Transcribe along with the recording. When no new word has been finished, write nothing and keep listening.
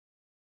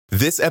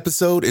This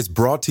episode is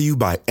brought to you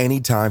by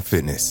Anytime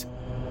Fitness.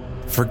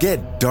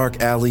 Forget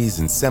dark alleys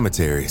and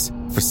cemeteries.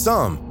 For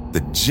some,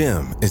 the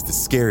gym is the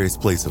scariest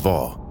place of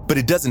all, but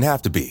it doesn't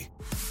have to be.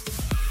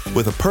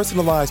 With a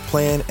personalized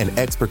plan and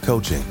expert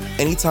coaching,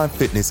 Anytime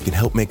Fitness can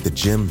help make the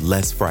gym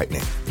less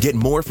frightening. Get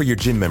more for your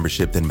gym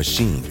membership than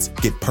machines.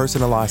 Get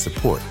personalized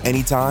support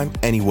anytime,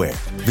 anywhere.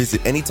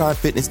 Visit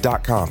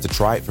AnytimeFitness.com to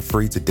try it for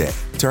free today.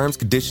 Terms,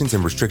 conditions,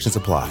 and restrictions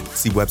apply.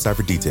 See website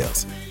for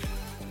details.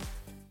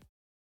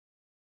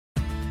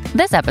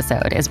 This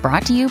episode is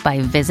brought to you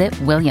by Visit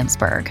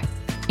Williamsburg.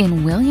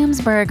 In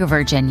Williamsburg,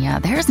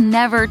 Virginia, there's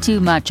never too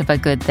much of a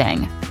good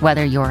thing.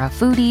 Whether you're a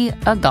foodie,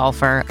 a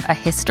golfer, a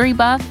history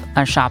buff,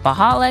 a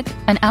shopaholic,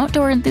 an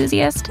outdoor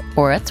enthusiast,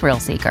 or a thrill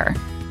seeker,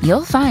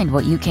 you'll find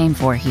what you came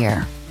for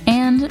here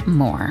and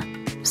more.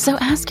 So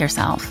ask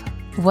yourself,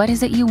 what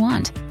is it you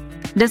want?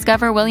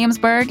 Discover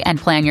Williamsburg and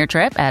plan your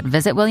trip at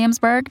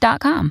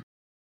visitwilliamsburg.com.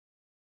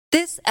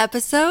 This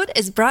episode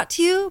is brought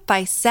to you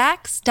by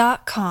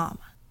Sax.com.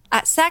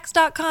 At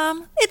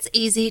Sax.com, it's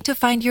easy to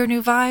find your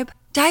new vibe.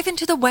 Dive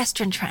into the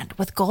Western trend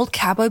with gold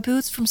cowboy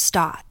boots from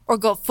Stott, or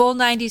go full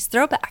 90s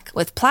throwback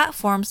with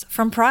platforms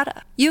from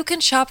Prada. You can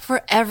shop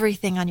for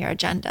everything on your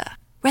agenda,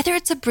 whether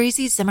it's a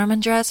breezy Zimmermann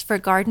dress for a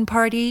garden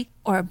party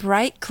or a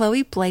bright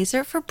Chloe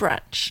blazer for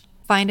brunch.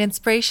 Find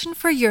inspiration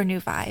for your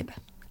new vibe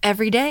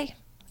every day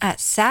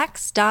at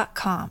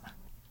Sax.com.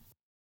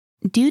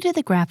 Due to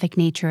the graphic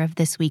nature of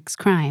this week's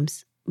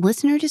crimes,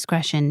 listener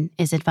discretion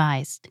is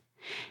advised.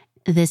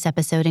 This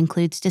episode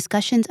includes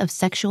discussions of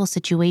sexual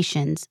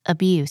situations,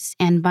 abuse,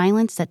 and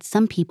violence that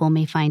some people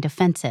may find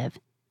offensive.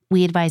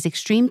 We advise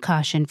extreme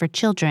caution for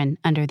children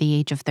under the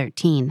age of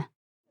 13.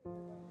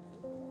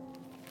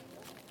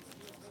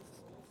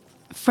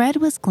 Fred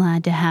was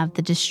glad to have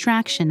the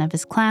distraction of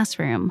his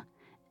classroom.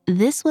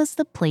 This was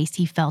the place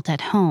he felt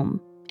at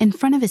home, in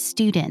front of his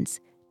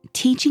students,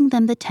 teaching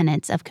them the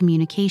tenets of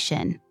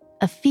communication,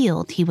 a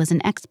field he was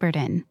an expert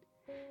in.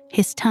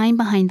 His time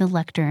behind the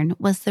lectern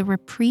was the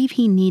reprieve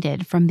he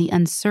needed from the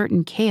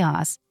uncertain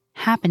chaos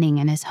happening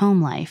in his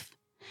home life.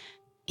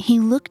 He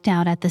looked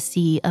out at the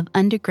sea of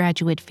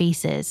undergraduate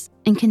faces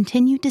and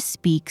continued to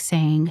speak,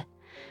 saying,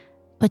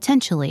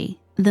 "Potentially,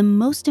 the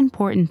most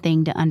important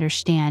thing to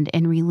understand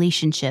in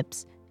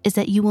relationships is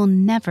that you will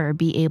never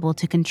be able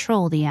to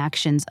control the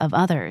actions of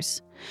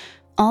others.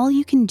 All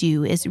you can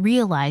do is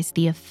realize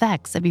the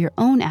effects of your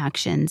own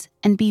actions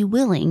and be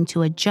willing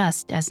to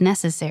adjust as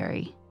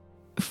necessary."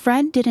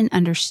 Fred didn't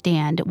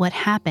understand what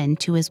happened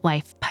to his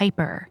wife,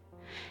 Piper.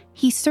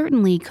 He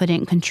certainly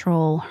couldn't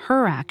control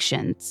her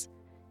actions.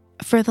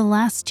 For the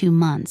last 2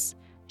 months,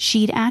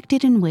 she'd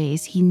acted in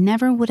ways he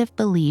never would have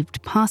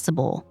believed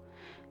possible.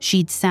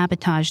 She'd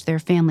sabotaged their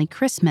family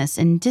Christmas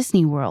in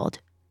Disney World,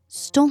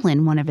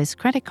 stolen one of his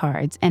credit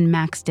cards and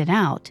maxed it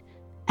out,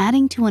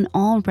 adding to an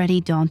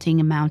already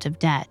daunting amount of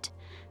debt,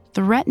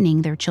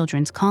 threatening their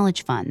children's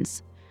college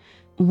funds.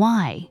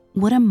 Why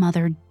would a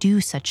mother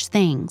do such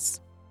things?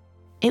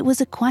 It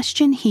was a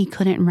question he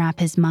couldn't wrap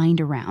his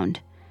mind around.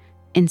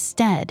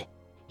 Instead,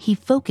 he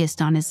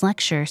focused on his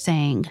lecture,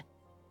 saying,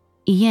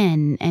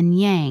 "Yin and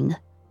yang,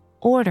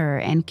 order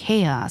and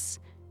chaos,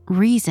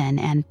 reason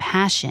and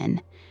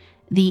passion.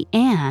 The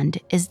and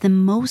is the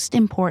most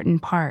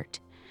important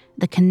part,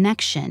 the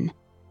connection,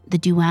 the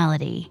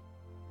duality,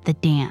 the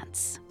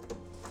dance."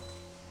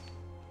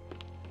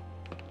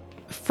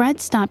 Fred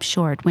stopped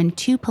short when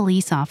 2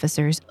 police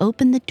officers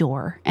opened the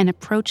door and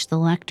approached the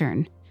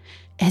lectern.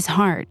 His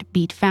heart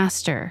beat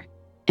faster,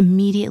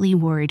 immediately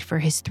worried for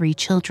his 3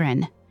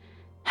 children.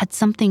 Had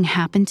something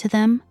happened to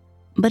them?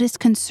 But his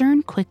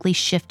concern quickly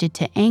shifted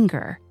to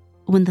anger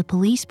when the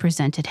police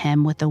presented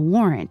him with a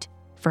warrant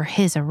for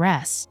his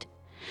arrest.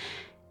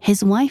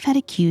 His wife had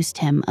accused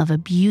him of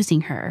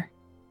abusing her.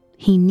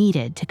 He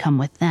needed to come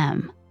with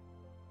them.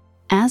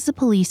 As the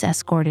police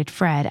escorted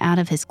Fred out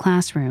of his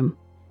classroom,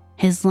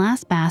 his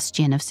last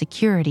bastion of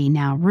security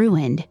now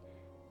ruined,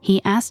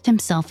 he asked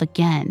himself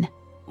again,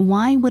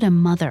 why would a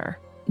mother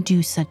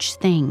do such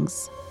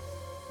things?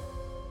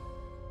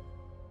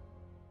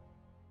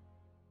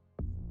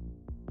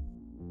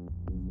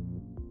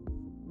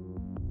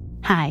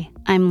 Hi,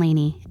 I'm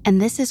Lainey, and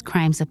this is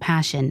Crimes of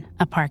Passion,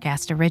 a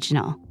Parcast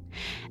original.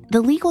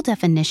 The legal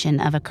definition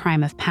of a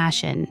crime of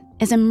passion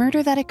is a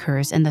murder that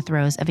occurs in the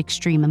throes of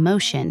extreme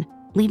emotion,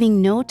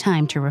 leaving no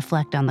time to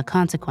reflect on the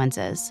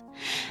consequences.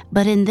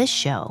 But in this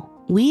show,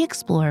 we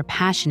explore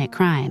passionate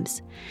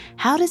crimes.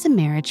 How does a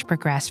marriage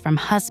progress from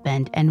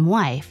husband and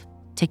wife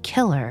to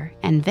killer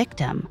and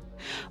victim,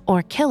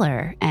 or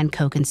killer and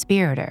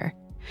co-conspirator?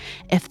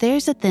 If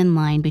there's a thin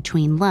line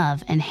between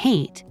love and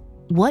hate,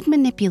 what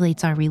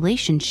manipulates our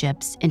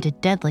relationships into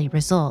deadly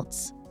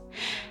results?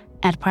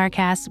 At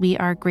Parcast, we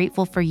are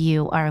grateful for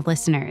you, our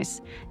listeners.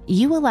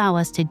 You allow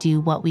us to do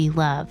what we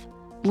love.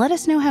 Let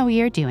us know how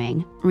we are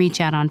doing. Reach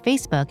out on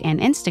Facebook and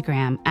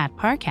Instagram at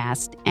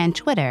Parcast and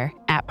Twitter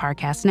at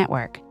Parcast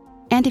Network.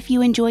 And if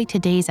you enjoyed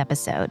today's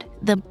episode,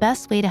 the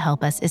best way to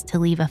help us is to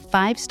leave a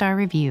 5-star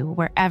review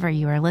wherever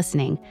you are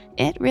listening.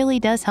 It really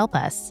does help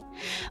us.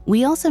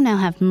 We also now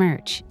have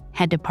merch.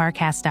 Head to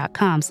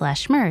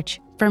parcast.com/merch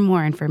for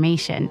more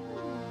information.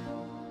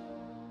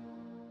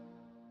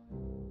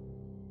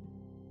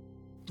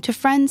 To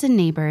friends and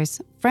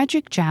neighbors,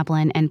 Frederick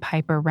Jablin and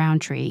Piper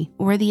Rountree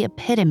were the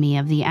epitome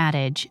of the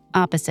adage,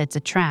 opposites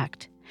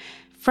attract.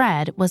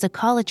 Fred was a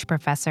college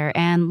professor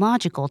and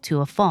logical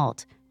to a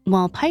fault,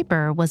 while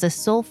Piper was a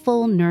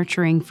soulful,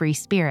 nurturing free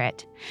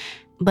spirit.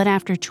 But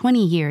after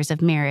 20 years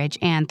of marriage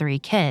and 3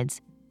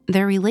 kids,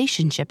 their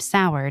relationship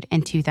soured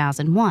in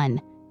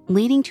 2001,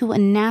 leading to a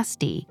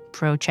nasty,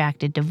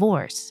 protracted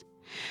divorce.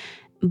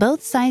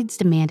 Both sides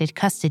demanded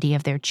custody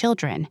of their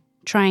children,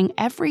 trying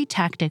every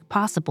tactic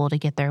possible to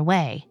get their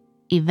way,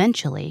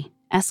 eventually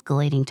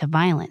escalating to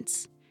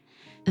violence.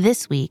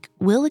 This week,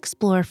 we'll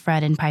explore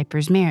Fred and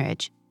Piper's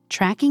marriage,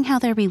 tracking how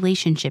their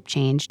relationship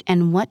changed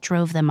and what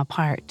drove them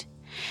apart.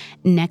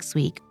 Next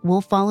week,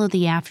 we'll follow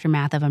the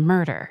aftermath of a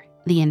murder,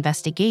 the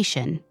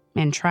investigation,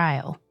 and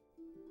trial.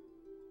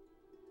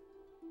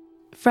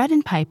 Fred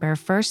and Piper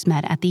first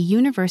met at the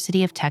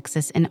University of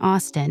Texas in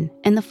Austin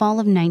in the fall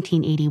of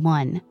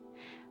 1981.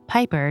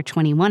 Piper,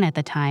 21 at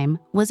the time,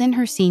 was in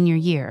her senior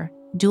year,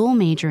 dual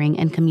majoring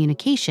in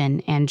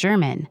communication and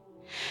German.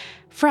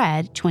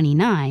 Fred,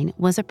 29,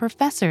 was a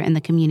professor in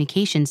the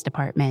communications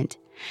department.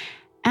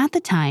 At the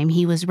time,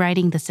 he was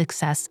writing the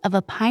success of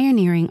a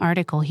pioneering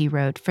article he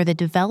wrote for the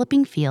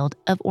developing field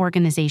of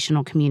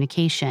organizational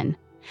communication.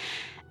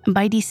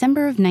 By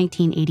December of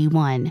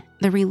 1981,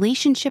 the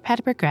relationship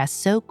had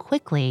progressed so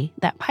quickly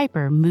that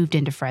Piper moved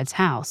into Fred's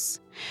house.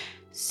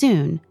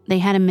 Soon, they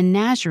had a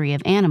menagerie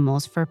of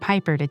animals for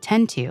Piper to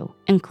tend to,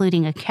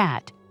 including a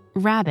cat,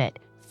 rabbit,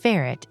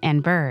 ferret,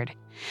 and bird.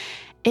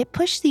 It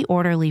pushed the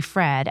orderly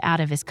Fred out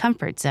of his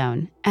comfort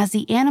zone, as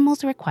the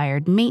animals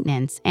required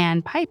maintenance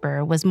and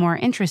Piper was more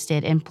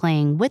interested in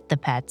playing with the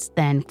pets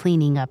than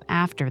cleaning up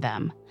after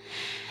them.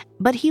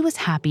 But he was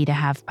happy to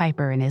have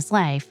Piper in his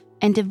life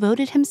and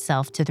devoted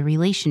himself to the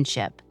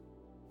relationship.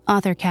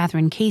 Author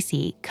Catherine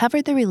Casey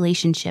covered the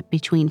relationship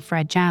between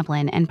Fred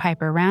Jablin and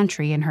Piper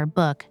Rountree in her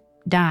book,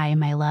 Die,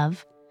 My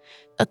Love.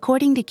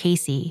 According to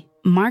Casey,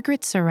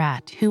 Margaret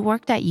Surratt, who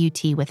worked at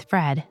UT with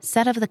Fred,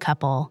 said of the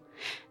couple,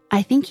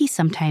 "I think he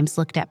sometimes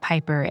looked at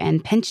Piper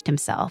and pinched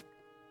himself.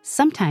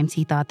 Sometimes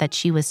he thought that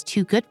she was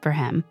too good for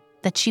him,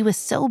 that she was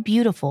so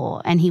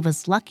beautiful and he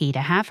was lucky to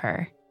have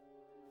her."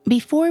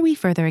 Before we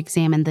further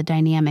examine the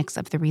dynamics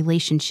of the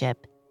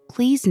relationship,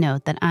 please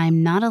note that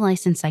I'm not a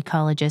licensed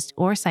psychologist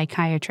or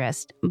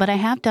psychiatrist, but I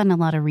have done a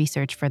lot of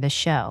research for this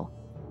show.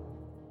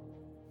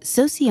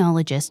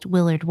 Sociologist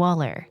Willard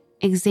Waller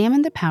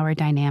examined the power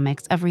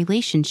dynamics of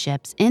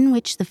relationships in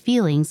which the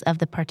feelings of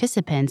the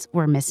participants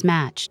were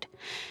mismatched.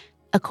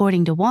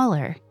 According to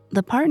Waller,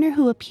 the partner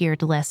who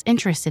appeared less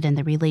interested in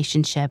the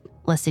relationship,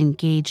 less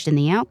engaged in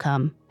the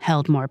outcome,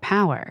 held more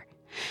power.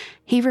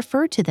 He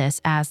referred to this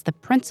as the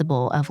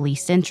principle of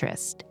least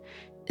interest.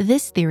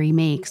 This theory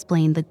may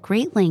explain the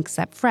great lengths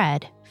that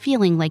Fred,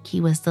 feeling like he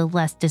was the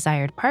less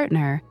desired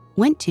partner,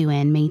 went to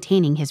in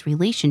maintaining his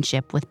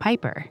relationship with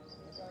Piper.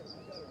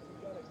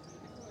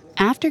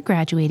 After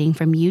graduating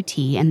from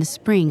UT in the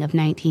spring of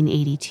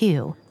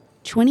 1982,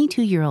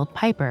 22-year-old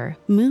Piper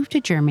moved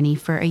to Germany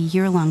for a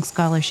year-long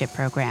scholarship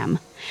program.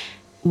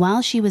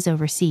 While she was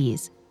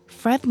overseas,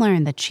 Fred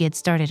learned that she had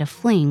started a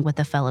fling with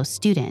a fellow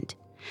student.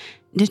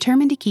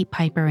 Determined to keep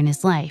Piper in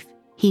his life,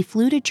 he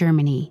flew to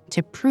Germany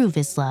to prove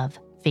his love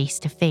face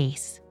to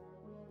face.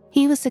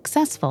 He was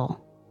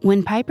successful.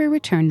 When Piper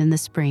returned in the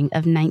spring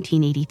of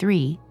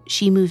 1983,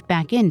 she moved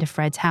back into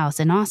Fred's house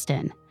in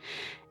Austin.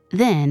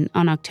 Then,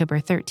 on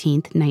October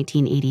 13,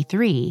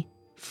 1983,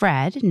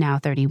 Fred, now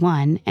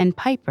 31, and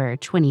Piper,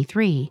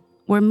 23,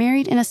 were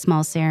married in a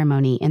small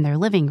ceremony in their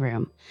living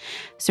room,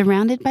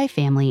 surrounded by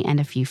family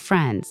and a few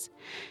friends.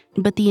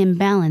 But the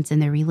imbalance in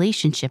their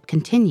relationship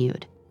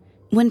continued.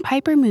 When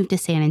Piper moved to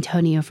San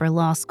Antonio for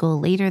law school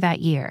later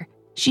that year,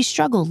 she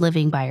struggled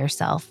living by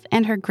herself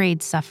and her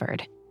grades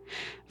suffered.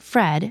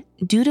 Fred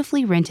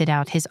dutifully rented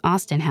out his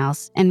Austin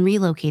house and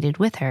relocated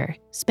with her,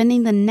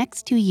 spending the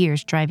next 2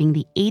 years driving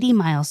the 80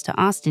 miles to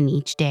Austin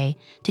each day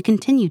to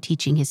continue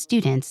teaching his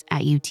students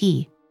at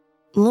UT.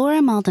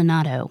 Laura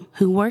Maldonado,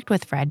 who worked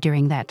with Fred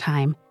during that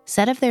time,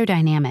 said of their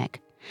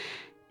dynamic,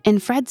 "In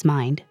Fred's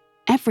mind,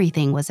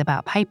 everything was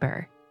about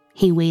Piper.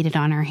 He waited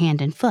on her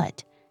hand and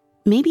foot.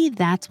 Maybe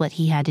that's what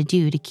he had to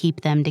do to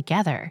keep them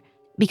together,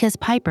 because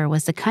Piper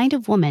was the kind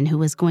of woman who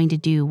was going to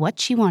do what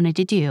she wanted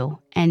to do,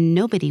 and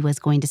nobody was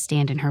going to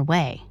stand in her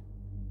way."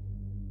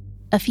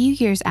 A few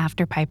years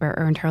after Piper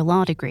earned her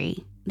law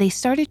degree, they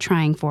started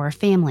trying for a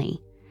family.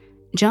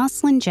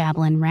 Jocelyn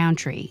Jablin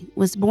Rountree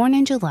was born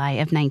in July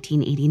of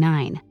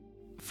 1989.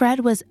 Fred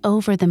was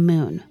over the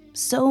moon,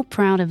 so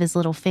proud of his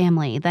little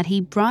family that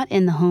he brought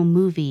in the home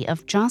movie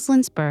of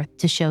Jocelyn's birth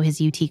to show his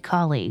UT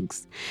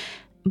colleagues.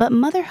 But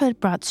motherhood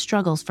brought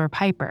struggles for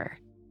Piper.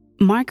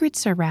 Margaret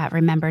Surratt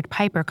remembered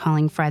Piper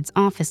calling Fred's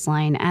office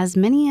line as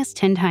many as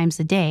 10 times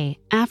a day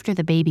after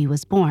the baby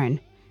was born,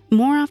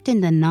 more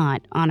often than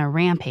not on a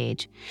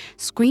rampage,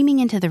 screaming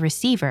into the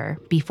receiver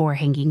before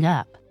hanging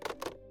up.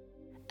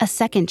 A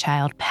second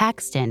child,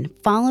 Paxton,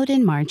 followed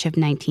in March of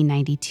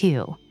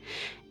 1992.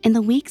 In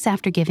the weeks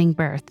after giving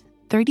birth,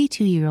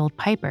 32-year-old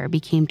Piper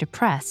became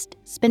depressed,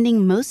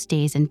 spending most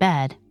days in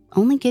bed,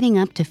 only getting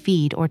up to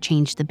feed or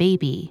change the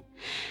baby.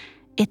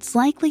 It's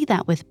likely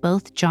that with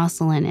both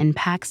Jocelyn and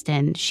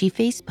Paxton, she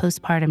faced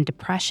postpartum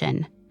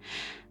depression.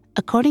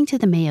 According to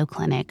the Mayo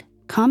Clinic,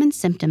 common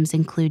symptoms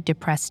include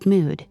depressed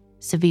mood,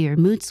 severe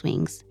mood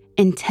swings,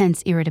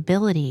 intense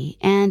irritability,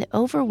 and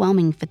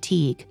overwhelming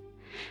fatigue.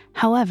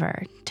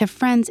 However, to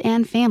friends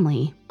and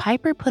family,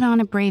 Piper put on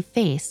a brave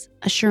face,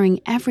 assuring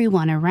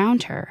everyone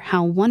around her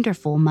how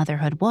wonderful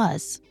motherhood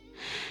was.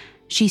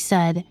 She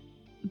said,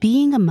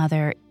 "Being a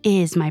mother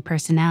is my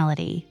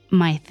personality,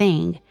 my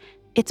thing.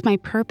 It's my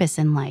purpose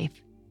in life.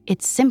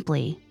 It's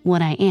simply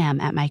what I am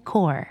at my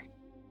core."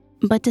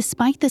 But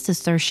despite this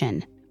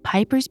assertion,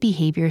 Piper's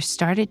behavior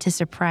started to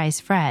surprise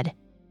Fred.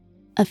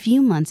 A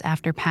few months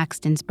after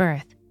Paxton's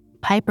birth,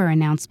 Piper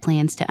announced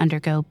plans to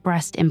undergo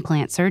breast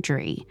implant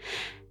surgery.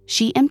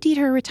 She emptied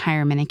her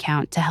retirement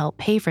account to help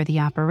pay for the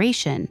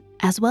operation,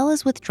 as well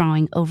as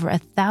withdrawing over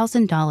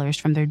 $1,000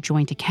 from their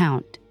joint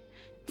account.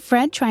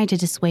 Fred tried to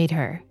dissuade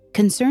her,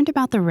 concerned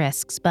about the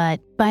risks,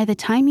 but by the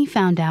time he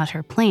found out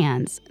her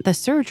plans, the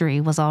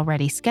surgery was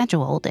already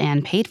scheduled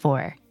and paid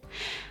for.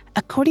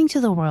 According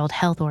to the World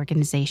Health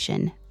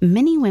Organization,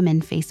 many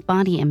women face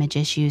body image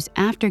issues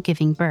after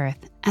giving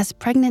birth, as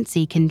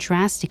pregnancy can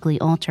drastically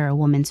alter a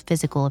woman's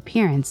physical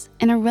appearance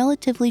in a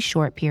relatively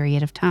short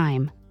period of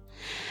time.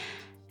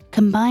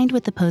 Combined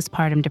with the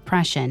postpartum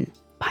depression,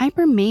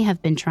 Piper may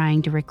have been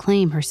trying to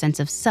reclaim her sense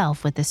of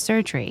self with the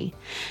surgery,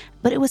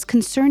 but it was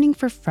concerning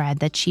for Fred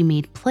that she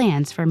made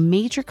plans for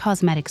major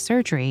cosmetic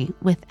surgery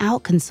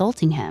without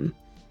consulting him,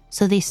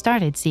 so they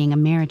started seeing a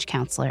marriage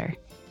counselor.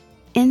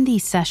 In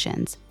these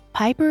sessions,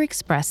 Piper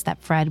expressed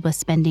that Fred was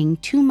spending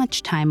too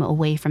much time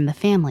away from the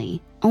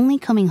family, only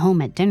coming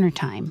home at dinner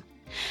time.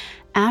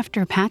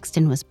 After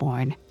Paxton was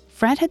born,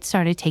 Fred had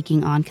started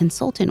taking on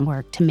consultant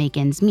work to make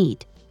ends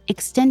meet,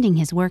 extending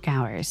his work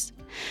hours.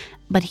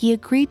 But he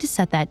agreed to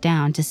set that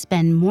down to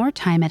spend more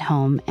time at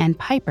home, and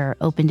Piper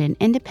opened an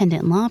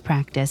independent law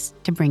practice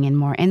to bring in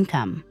more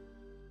income.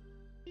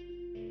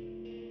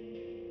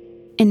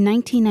 In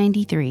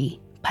 1993,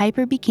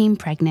 Piper became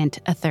pregnant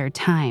a third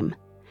time.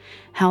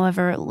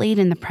 However, late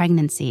in the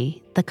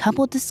pregnancy, the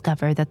couple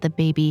discovered that the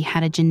baby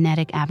had a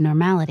genetic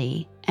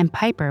abnormality, and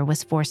Piper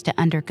was forced to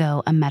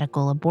undergo a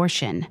medical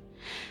abortion.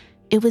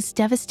 It was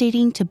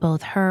devastating to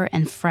both her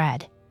and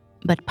Fred,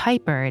 but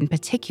Piper in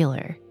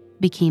particular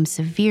became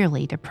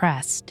severely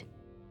depressed.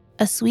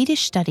 A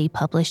Swedish study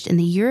published in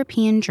the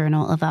European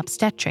Journal of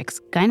Obstetrics,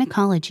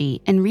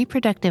 Gynecology, and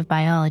Reproductive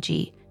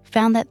Biology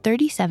found that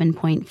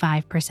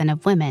 37.5%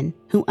 of women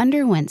who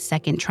underwent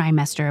second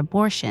trimester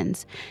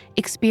abortions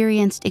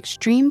experienced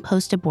extreme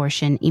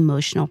post-abortion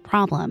emotional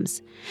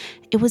problems.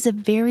 It was a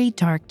very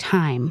dark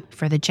time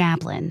for the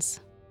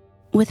Jablins.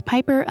 With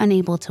Piper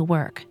unable to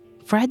work,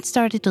 Fred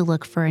started to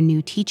look for a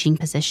new teaching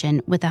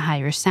position with a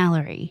higher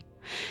salary.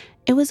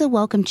 It was a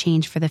welcome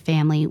change for the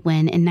family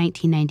when, in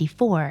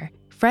 1994,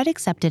 Fred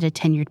accepted a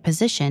tenured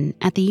position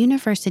at the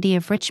University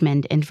of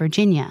Richmond in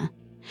Virginia.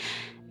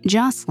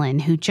 Jocelyn,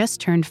 who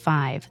just turned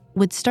 5,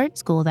 would start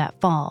school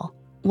that fall,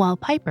 while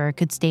Piper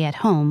could stay at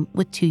home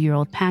with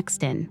 2-year-old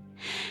Paxton.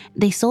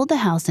 They sold the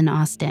house in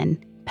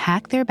Austin,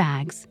 packed their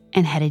bags,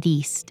 and headed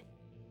east.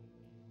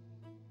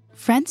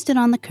 Fred stood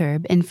on the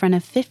curb in front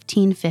of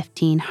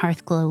 1515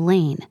 Hearthglow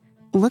Lane,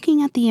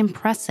 looking at the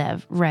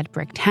impressive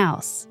red-bricked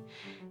house.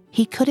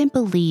 He couldn't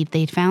believe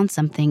they'd found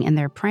something in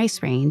their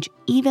price range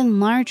even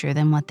larger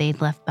than what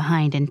they'd left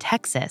behind in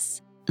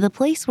Texas, the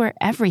place where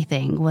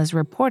everything was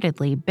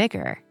reportedly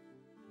bigger.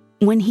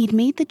 When he'd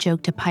made the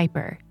joke to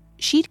Piper,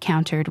 she'd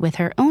countered with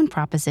her own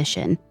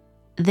proposition.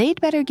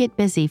 They'd better get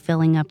busy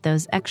filling up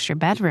those extra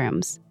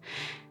bedrooms.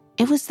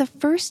 It was the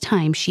first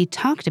time she'd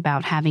talked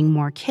about having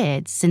more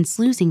kids since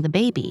losing the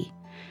baby.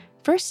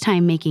 First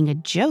time making a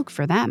joke,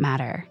 for that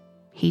matter.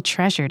 He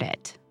treasured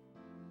it.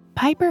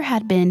 Piper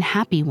had been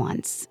happy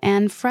once,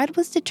 and Fred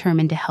was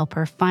determined to help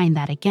her find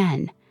that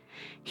again.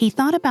 He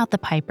thought about the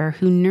Piper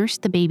who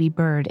nursed the baby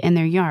bird in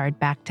their yard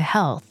back to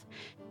health,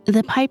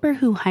 the Piper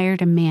who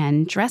hired a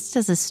man dressed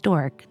as a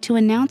stork to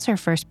announce her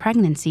first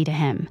pregnancy to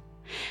him,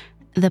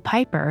 the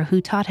Piper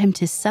who taught him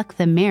to suck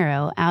the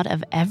marrow out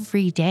of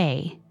every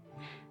day.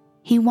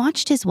 He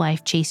watched his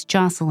wife chase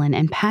Jocelyn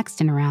and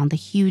Paxton around the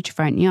huge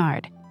front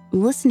yard,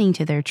 listening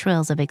to their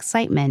trills of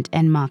excitement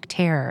and mock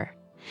terror.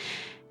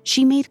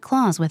 She made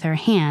claws with her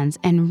hands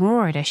and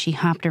roared as she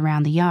hopped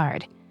around the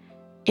yard.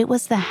 It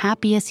was the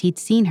happiest he'd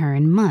seen her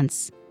in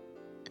months.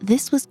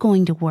 This was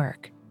going to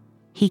work.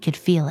 He could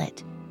feel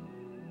it.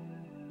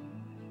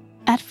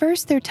 At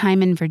first, their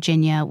time in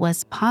Virginia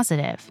was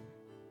positive.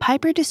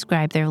 Piper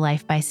described their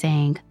life by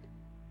saying,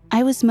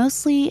 "I was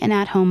mostly an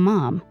at-home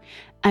mom.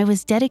 I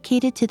was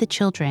dedicated to the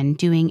children,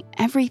 doing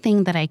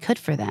everything that I could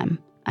for them.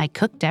 I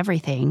cooked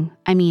everything.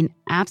 I mean,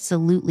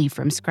 absolutely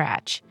from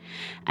scratch.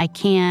 I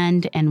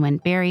canned and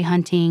went berry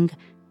hunting.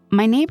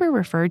 My neighbor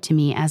referred to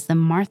me as the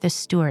Martha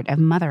Stewart of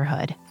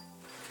motherhood."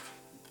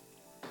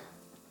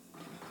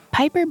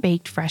 Piper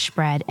baked fresh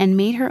bread and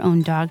made her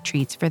own dog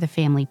treats for the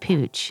family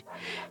pooch.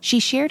 She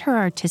shared her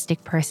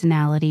artistic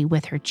personality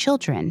with her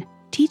children,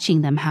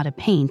 teaching them how to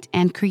paint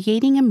and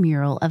creating a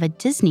mural of a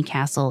Disney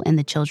castle in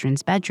the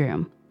children's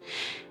bedroom.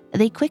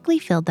 They quickly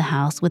filled the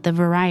house with a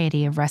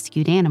variety of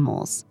rescued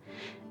animals.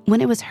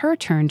 When it was her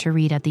turn to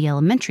read at the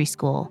elementary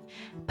school,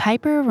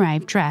 Piper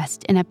arrived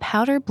dressed in a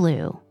powder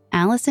blue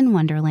Alice in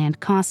Wonderland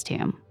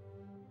costume.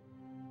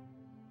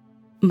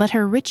 But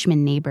her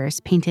Richmond neighbors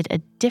painted a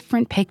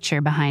different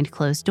picture behind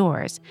closed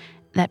doors,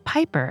 that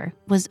Piper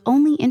was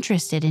only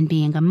interested in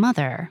being a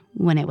mother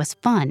when it was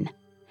fun.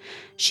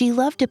 She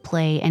loved to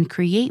play and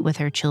create with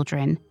her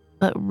children,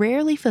 but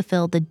rarely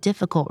fulfilled the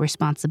difficult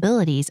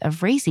responsibilities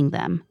of raising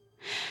them.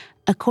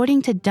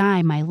 According to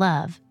Di My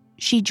Love,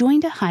 she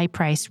joined a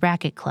high-priced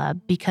racket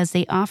club because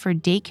they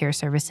offered daycare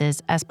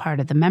services as part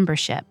of the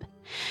membership.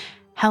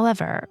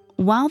 However,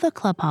 while the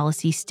club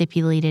policy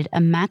stipulated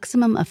a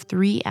maximum of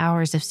 3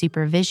 hours of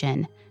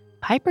supervision,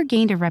 Piper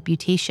gained a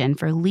reputation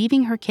for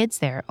leaving her kids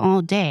there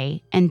all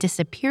day and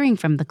disappearing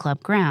from the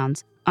club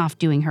grounds, off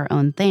doing her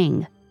own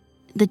thing.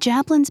 The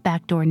Jablin's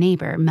backdoor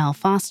neighbor, Mel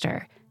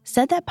Foster,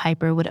 said that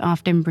Piper would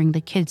often bring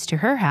the kids to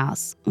her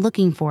house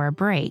looking for a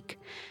break.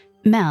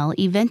 Mel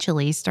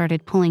eventually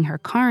started pulling her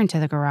car into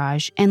the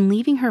garage and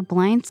leaving her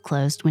blinds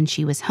closed when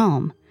she was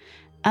home.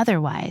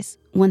 Otherwise,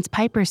 once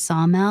Piper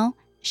saw Mel,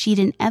 she'd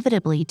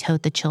inevitably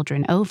tote the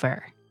children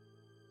over.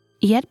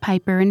 Yet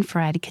Piper and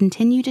Fred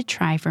continued to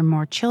try for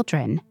more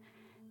children.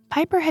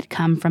 Piper had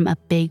come from a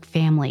big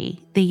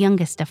family, the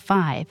youngest of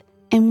 5,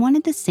 and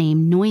wanted the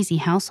same noisy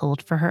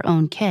household for her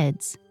own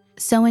kids.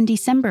 So in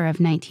December of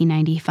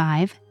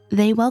 1995,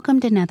 they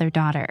welcomed another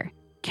daughter,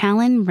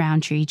 Callan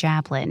Rountree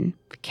Jablin,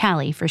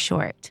 Callie for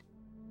short.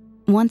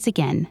 Once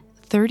again,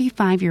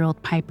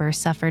 35-year-old Piper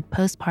suffered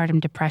postpartum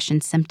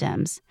depression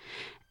symptoms.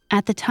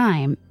 At the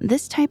time,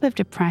 this type of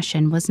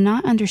depression was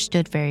not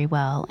understood very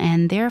well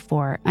and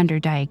therefore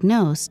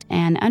underdiagnosed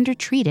and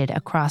undertreated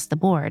across the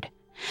board.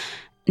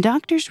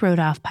 Doctors wrote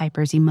off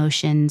Piper's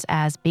emotions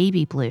as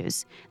baby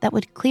blues that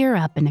would clear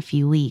up in a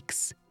few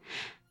weeks.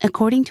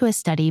 According to a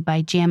study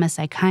by JAMA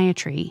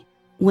Psychiatry,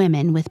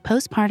 women with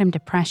postpartum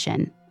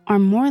depression are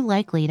more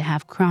likely to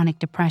have chronic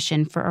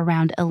depression for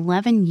around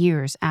 11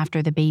 years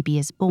after the baby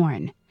is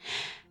born.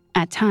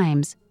 At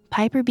times,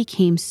 Piper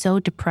became so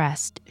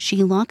depressed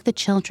she locked the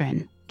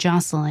children,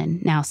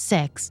 Jocelyn, now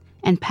 6,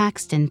 and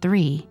Paxton,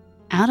 3,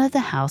 out of the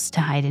house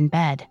to hide in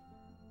bed.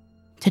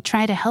 To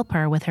try to help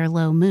her with her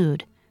low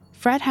mood,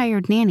 Fred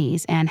hired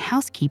nannies and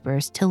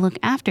housekeepers to look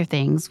after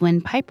things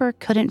when Piper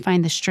couldn't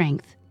find the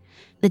strength.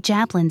 The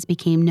Jablins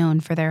became known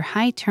for their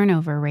high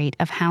turnover rate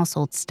of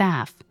household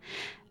staff.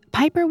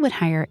 Piper would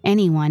hire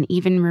anyone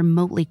even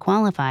remotely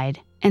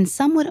qualified, and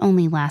some would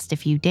only last a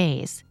few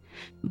days.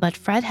 But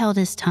Fred held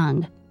his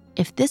tongue.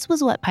 If this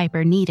was what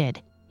Piper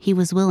needed, he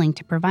was willing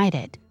to provide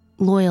it,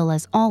 loyal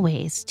as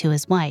always to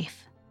his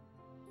wife.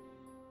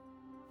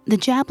 The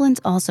Jablins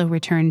also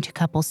returned to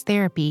couples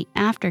therapy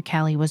after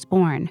Callie was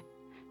born.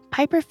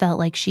 Piper felt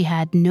like she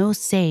had no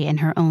say in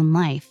her own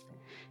life.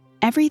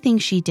 Everything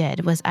she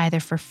did was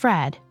either for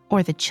Fred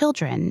or the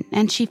children,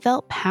 and she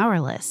felt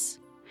powerless.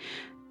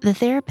 The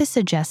therapist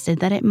suggested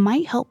that it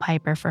might help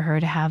Piper for her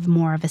to have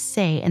more of a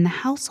say in the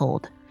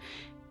household.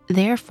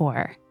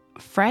 Therefore,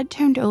 Fred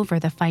turned over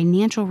the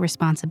financial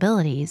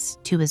responsibilities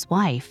to his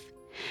wife.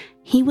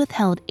 He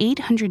withheld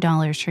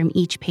 $800 from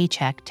each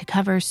paycheck to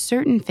cover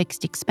certain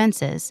fixed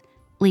expenses,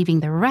 leaving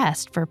the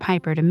rest for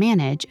Piper to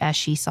manage as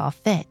she saw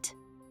fit.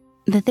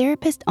 The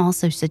therapist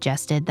also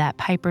suggested that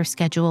Piper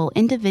schedule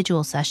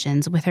individual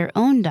sessions with her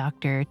own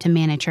doctor to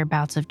manage her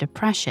bouts of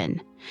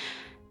depression.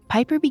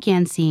 Piper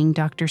began seeing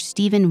Dr.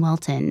 Stephen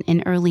Welton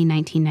in early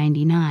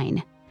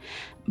 1999.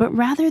 But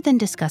rather than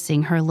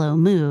discussing her low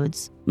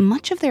moods,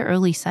 much of their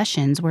early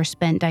sessions were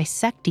spent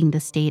dissecting the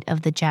state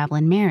of the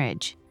Jablin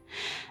marriage.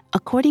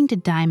 According to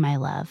Di My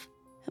Love,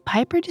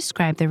 Piper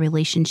described the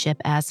relationship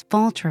as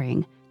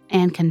faltering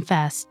and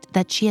confessed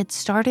that she had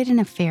started an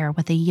affair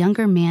with a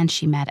younger man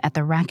she met at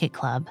the racket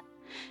club.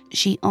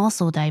 She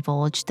also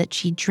divulged that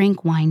she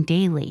drank wine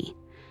daily.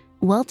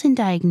 Welton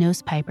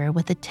diagnosed Piper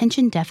with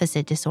attention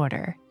deficit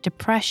disorder,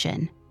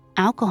 depression,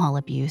 alcohol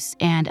abuse,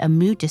 and a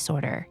mood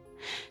disorder.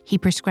 He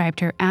prescribed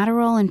her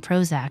Adderall and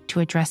Prozac to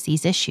address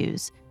these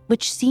issues,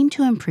 which seemed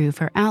to improve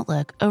her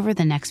outlook over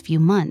the next few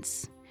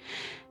months.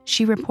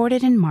 She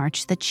reported in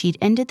March that she'd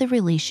ended the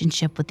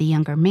relationship with the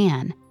younger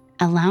man,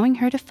 allowing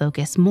her to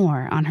focus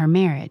more on her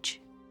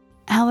marriage.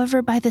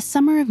 However, by the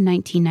summer of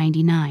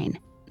 1999,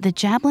 the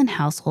Jablin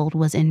household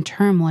was in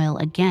turmoil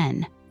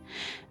again.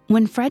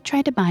 When Fred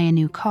tried to buy a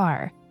new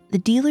car, the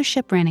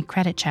dealership ran a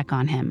credit check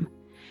on him.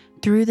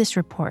 Through this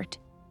report,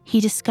 he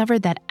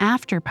discovered that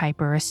after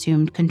Piper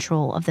assumed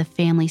control of the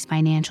family's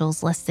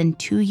financials less than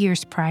 2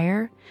 years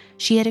prior,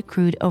 she had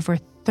accrued over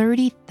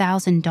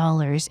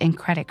 $30,000 in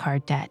credit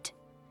card debt.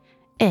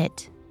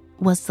 It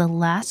was the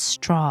last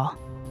straw.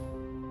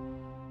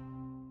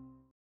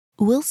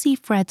 We'll see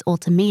Fred's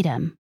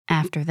ultimatum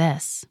after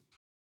this.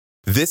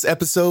 This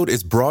episode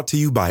is brought to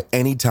you by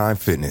Anytime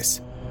Fitness.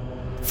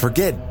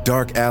 Forget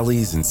dark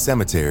alleys and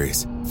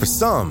cemeteries. For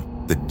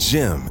some, the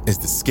gym is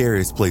the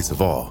scariest place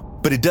of all.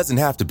 But it doesn't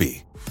have to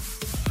be.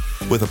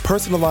 With a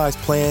personalized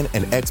plan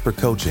and expert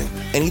coaching,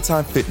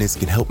 Anytime Fitness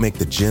can help make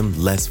the gym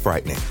less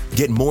frightening.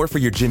 Get more for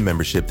your gym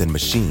membership than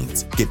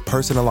machines. Get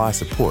personalized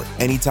support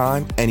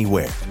anytime,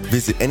 anywhere.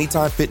 Visit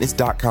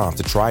AnytimeFitness.com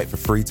to try it for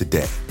free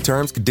today.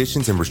 Terms,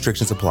 conditions, and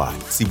restrictions apply.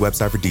 See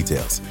website for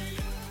details.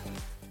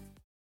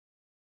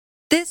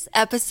 This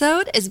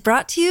episode is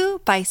brought to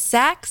you by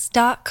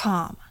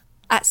Sax.com.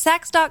 At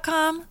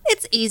Sax.com,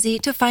 it's easy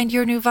to find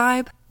your new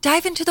vibe.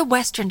 Dive into the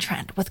Western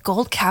trend with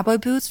gold cowboy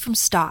boots from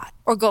Stott,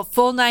 or go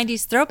full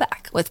 90s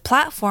throwback with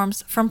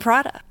platforms from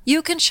Prada.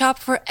 You can shop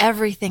for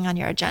everything on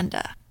your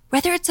agenda,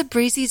 whether it's a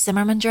breezy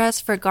Zimmermann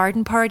dress for a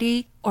garden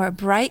party or a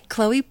bright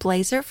Chloe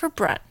blazer for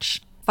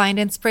brunch. Find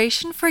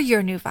inspiration for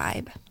your new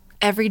vibe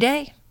every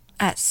day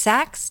at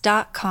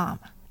Sax.com.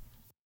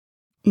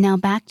 Now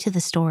back to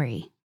the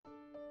story.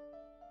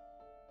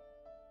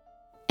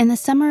 In the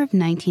summer of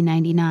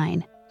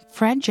 1999,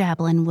 Fred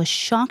Jablin was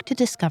shocked to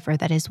discover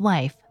that his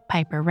wife,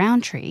 Piper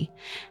Rountree,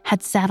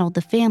 had saddled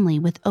the family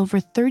with over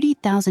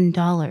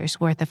 $30,000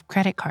 worth of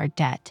credit card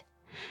debt.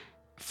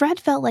 Fred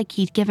felt like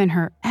he'd given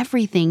her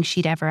everything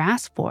she'd ever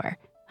asked for,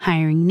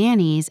 hiring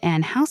nannies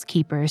and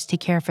housekeepers to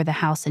care for the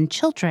house and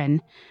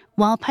children,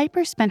 while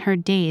Piper spent her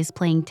days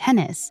playing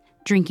tennis,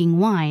 drinking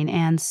wine,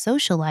 and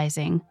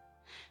socializing.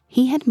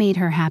 He had made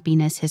her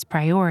happiness his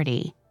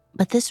priority,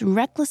 but this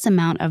reckless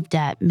amount of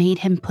debt made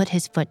him put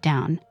his foot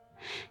down.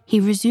 He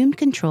resumed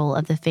control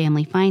of the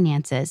family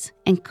finances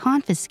and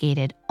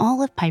confiscated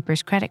all of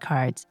Piper's credit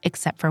cards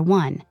except for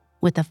one,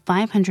 with a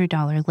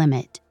 $500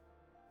 limit.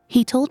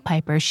 He told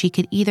Piper she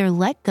could either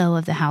let go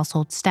of the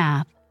household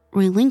staff,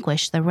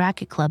 relinquish the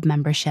racket club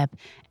membership,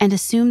 and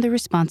assume the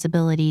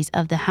responsibilities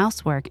of the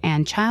housework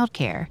and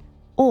childcare,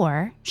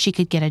 or she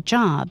could get a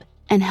job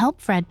and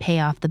help Fred pay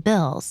off the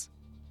bills.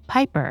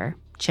 Piper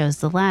chose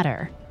the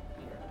latter.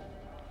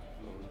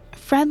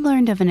 Fred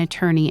learned of an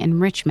attorney in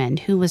Richmond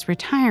who was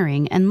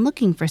retiring and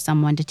looking for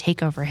someone to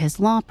take over his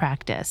law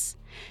practice.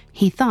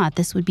 He thought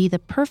this would be the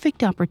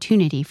perfect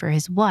opportunity for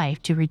his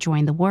wife to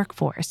rejoin the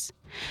workforce.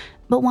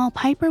 But while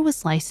Piper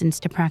was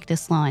licensed to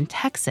practice law in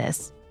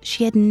Texas,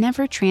 she had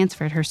never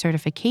transferred her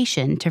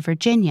certification to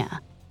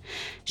Virginia.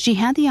 She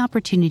had the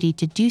opportunity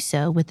to do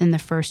so within the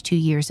first 2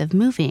 years of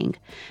moving,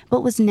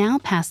 but was now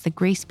past the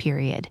grace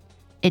period.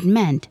 It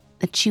meant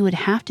that she would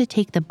have to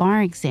take the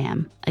bar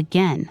exam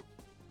again.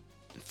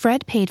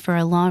 Fred paid for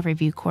a law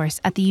review course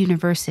at the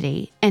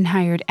university and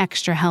hired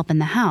extra help in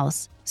the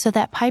house so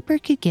that Piper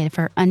could give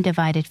her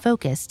undivided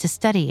focus to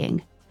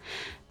studying.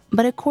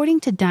 But according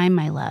to Dime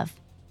My Love,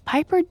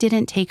 Piper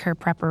didn't take her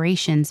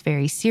preparations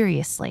very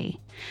seriously.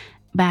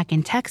 Back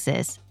in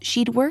Texas,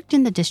 she'd worked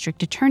in the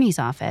district attorney's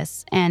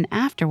office and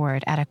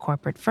afterward at a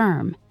corporate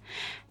firm.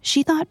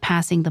 She thought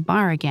passing the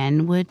bar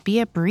again would be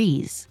a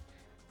breeze.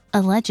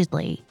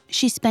 Allegedly,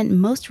 she spent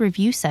most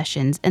review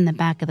sessions in the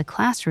back of the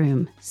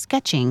classroom,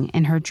 sketching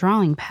in her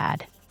drawing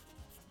pad.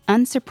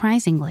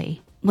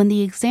 Unsurprisingly, when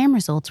the exam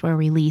results were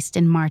released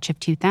in March of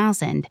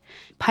 2000,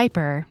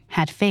 Piper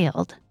had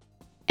failed.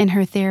 In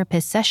her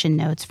therapist session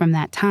notes from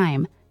that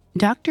time,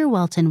 Dr.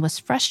 Welton was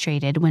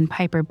frustrated when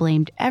Piper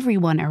blamed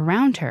everyone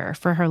around her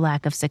for her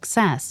lack of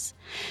success.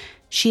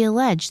 She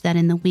alleged that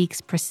in the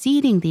weeks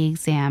preceding the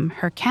exam,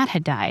 her cat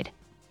had died,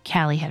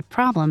 Callie had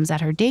problems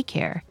at her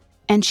daycare,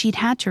 and she'd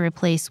had to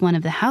replace one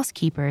of the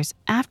housekeepers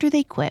after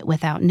they quit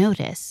without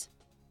notice.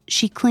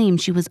 She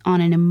claimed she was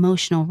on an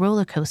emotional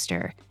roller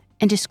coaster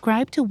and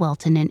described to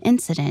Welton an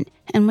incident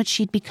in which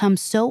she'd become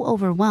so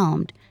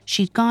overwhelmed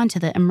she'd gone to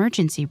the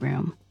emergency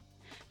room.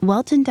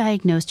 Welton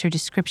diagnosed her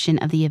description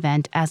of the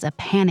event as a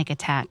panic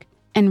attack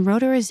and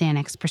wrote her a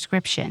Xanax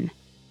prescription.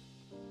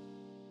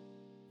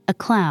 A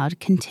cloud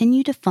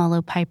continued to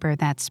follow Piper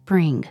that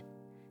spring.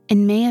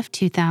 In May of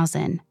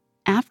 2000,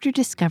 after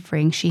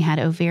discovering she had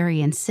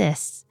ovarian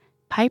cysts,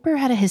 Piper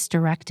had a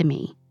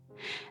hysterectomy.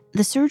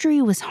 The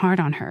surgery was hard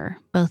on her,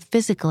 both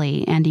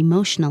physically and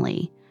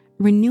emotionally,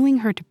 renewing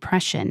her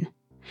depression.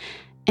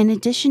 In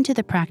addition to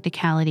the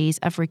practicalities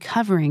of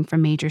recovering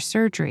from major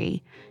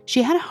surgery,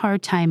 she had a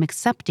hard time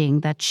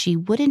accepting that she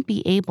wouldn't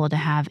be able to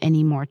have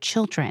any more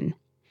children.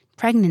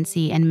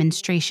 Pregnancy and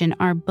menstruation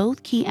are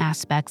both key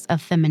aspects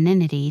of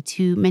femininity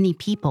to many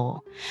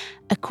people.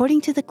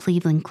 According to the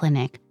Cleveland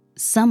Clinic,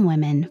 some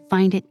women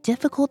find it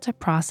difficult to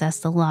process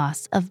the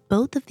loss of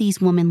both of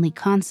these womanly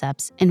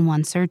concepts in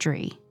one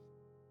surgery.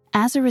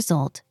 As a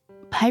result,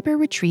 Piper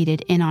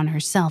retreated in on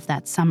herself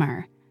that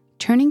summer,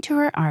 turning to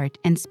her art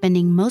and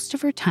spending most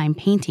of her time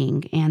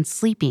painting and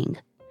sleeping.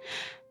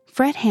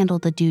 Fred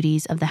handled the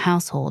duties of the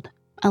household,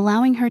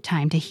 allowing her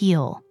time to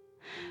heal.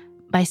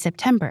 By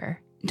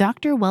September,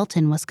 Dr.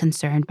 Welton was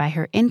concerned by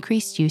her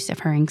increased use of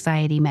her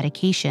anxiety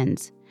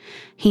medications.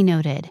 He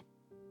noted,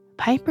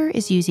 "Piper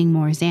is using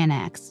more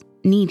Xanax.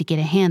 Need to get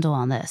a handle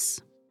on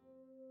this."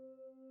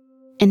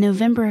 In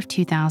November of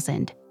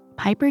 2000,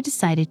 Piper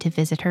decided to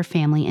visit her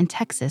family in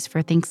Texas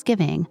for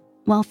Thanksgiving,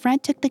 while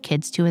Fred took the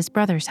kids to his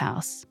brother's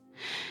house.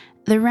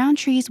 The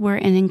Rowntrees were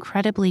an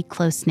incredibly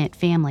close-knit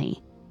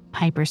family.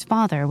 Piper's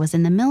father was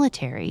in the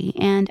military,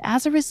 and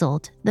as a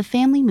result, the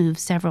family moved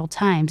several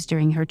times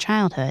during her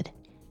childhood.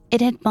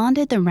 It had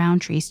bonded the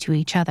Rowntrees to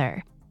each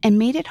other and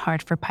made it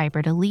hard for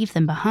Piper to leave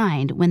them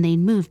behind when they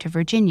moved to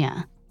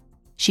Virginia.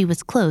 She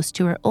was close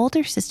to her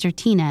older sister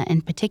Tina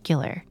in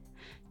particular.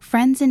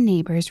 Friends and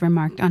neighbors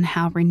remarked on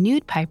how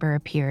renewed Piper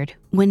appeared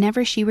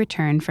whenever she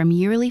returned from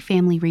yearly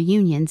family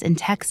reunions in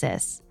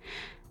Texas.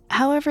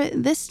 However,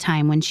 this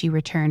time when she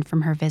returned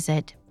from her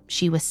visit,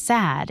 she was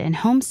sad and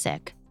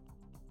homesick.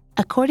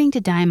 According to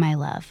Die My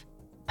Love,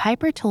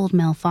 Piper told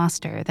Mel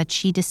Foster that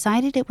she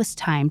decided it was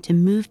time to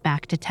move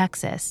back to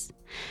Texas.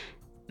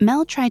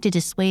 Mel tried to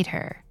dissuade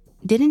her.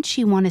 Didn't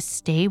she want to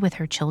stay with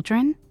her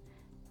children?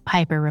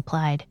 Piper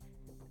replied,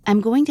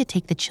 "I'm going to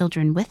take the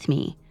children with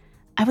me.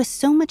 I was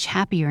so much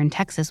happier in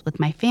Texas with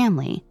my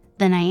family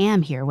than I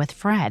am here with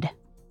Fred."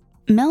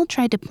 Mel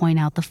tried to point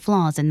out the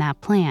flaws in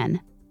that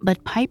plan,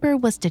 but Piper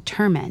was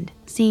determined,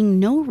 seeing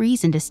no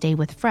reason to stay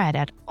with Fred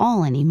at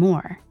all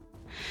anymore.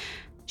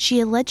 She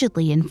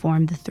allegedly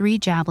informed the 3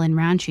 Jablin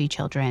Rountree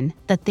children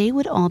that they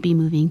would all be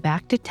moving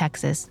back to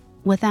Texas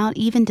without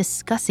even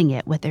discussing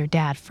it with their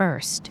dad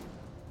first.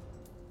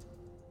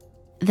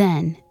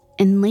 Then,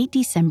 in late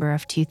December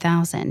of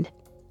 2000,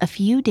 a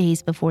few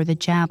days before the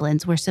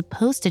Jablins were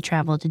supposed to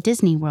travel to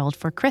Disney World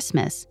for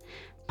Christmas,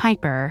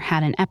 Piper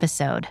had an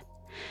episode.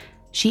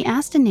 She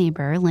asked a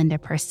neighbor, Linda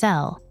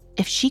Purcell,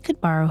 if she could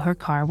borrow her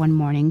car one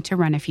morning to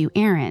run a few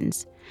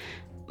errands.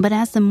 But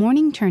as the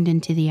morning turned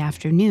into the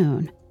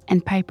afternoon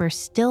and Piper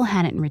still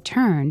hadn't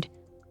returned,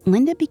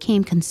 Linda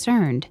became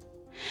concerned.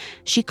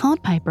 She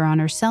called Piper on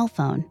her cell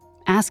phone,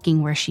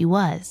 asking where she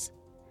was.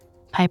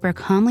 Piper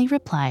calmly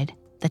replied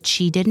that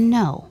she didn't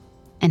know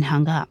and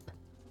hung up.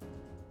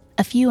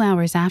 A few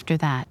hours after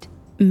that,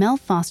 Mel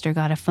Foster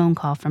got a phone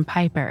call from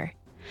Piper.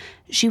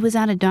 She was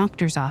at a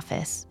doctor's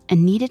office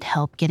and needed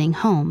help getting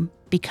home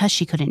because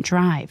she couldn't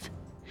drive.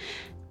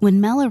 When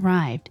Mel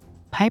arrived,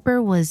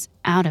 Piper was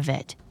out of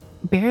it,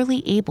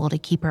 barely able to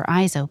keep her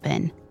eyes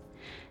open.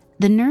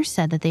 The nurse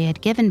said that they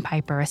had given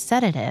Piper a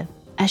sedative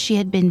as she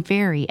had been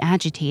very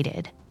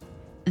agitated.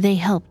 They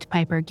helped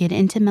Piper get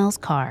into Mel's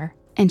car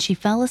and she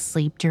fell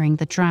asleep during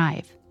the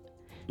drive.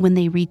 When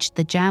they reached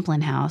the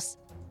Jablin house,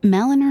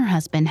 Mel and her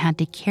husband had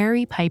to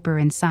carry Piper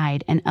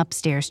inside and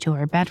upstairs to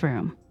her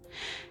bedroom.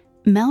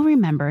 Mel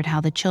remembered how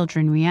the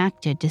children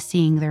reacted to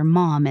seeing their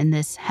mom in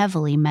this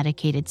heavily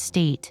medicated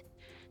state.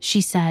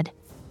 She said,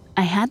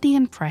 "I had the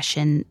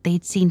impression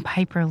they'd seen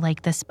Piper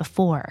like this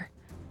before.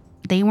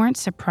 They weren't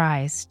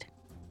surprised."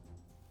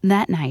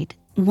 That night,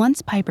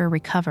 once Piper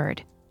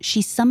recovered,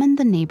 she summoned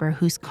the neighbor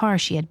whose car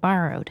she had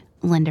borrowed,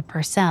 Linda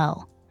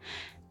Purcell.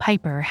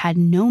 Piper had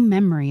no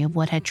memory of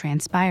what had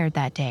transpired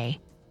that day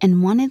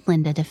and wanted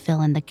Linda to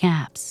fill in the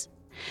gaps.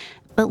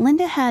 But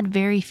Linda had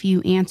very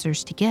few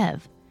answers to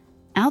give,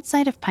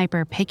 outside of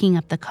Piper picking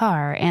up the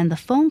car and the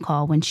phone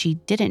call when she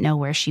didn't know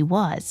where she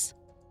was.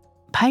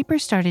 Piper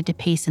started to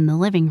pace in the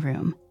living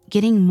room,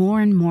 getting more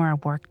and more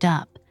worked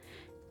up.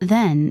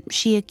 Then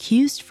she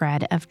accused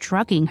Fred of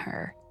drugging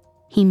her.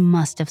 He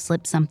must have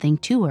slipped something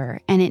to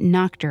her and it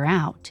knocked her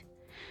out.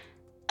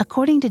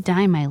 According to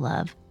Die My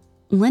Love,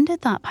 Linda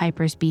thought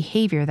Piper's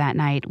behavior that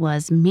night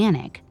was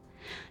manic.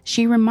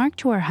 She remarked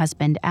to her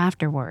husband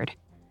afterward,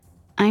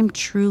 "I'm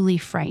truly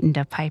frightened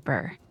of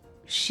Piper.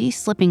 She's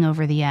slipping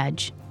over the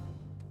edge."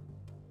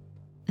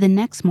 The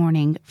next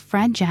morning,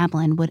 Fred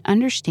Jablin would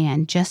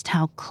understand just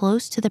how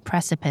close to the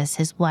precipice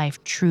his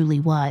wife truly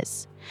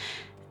was.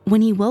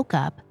 When he woke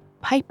up,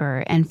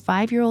 Piper and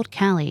 5-year-old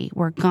Callie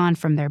were gone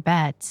from their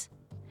beds.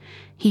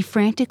 He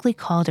frantically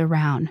called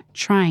around,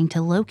 trying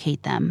to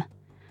locate them.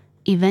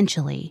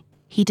 Eventually,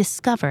 he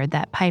discovered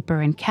that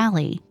Piper and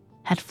Callie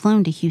had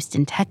flown to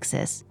Houston,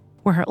 Texas,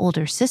 where her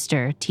older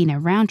sister, Tina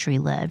Rountree,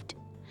 lived.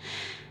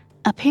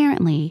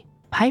 Apparently,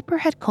 Piper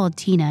had called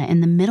Tina in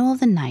the middle of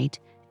the night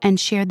and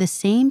shared the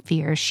same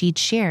fear she'd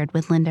shared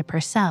with Linda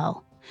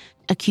Purcell,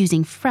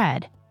 accusing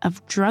Fred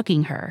of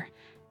drugging her.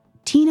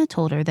 Tina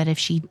told her that if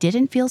she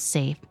didn't feel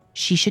safe,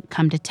 she should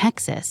come to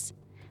Texas.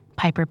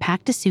 Piper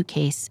packed a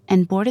suitcase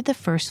and boarded the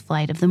first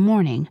flight of the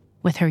morning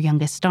with her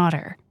youngest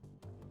daughter.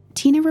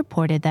 Tina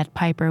reported that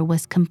Piper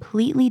was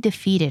completely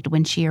defeated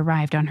when she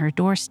arrived on her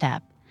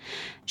doorstep.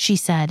 She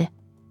said,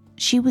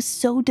 "She was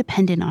so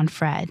dependent on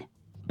Fred.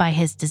 By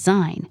his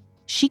design,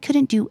 she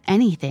couldn't do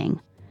anything.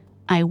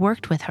 I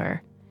worked with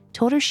her,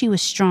 told her she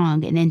was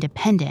strong and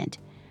independent,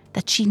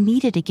 that she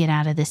needed to get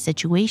out of this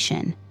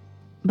situation."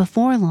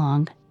 Before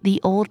long, the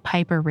old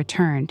Piper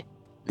returned,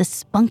 the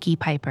spunky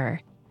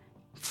Piper.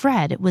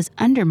 Fred was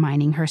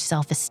undermining her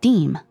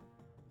self-esteem.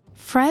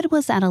 Fred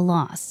was at a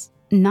loss,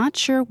 not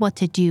sure what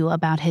to do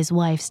about his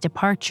wife's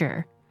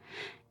departure.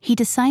 He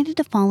decided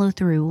to follow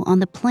through on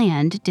the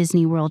planned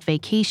Disney World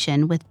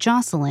vacation with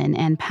Jocelyn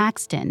and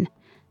Paxton.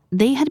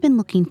 They had been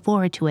looking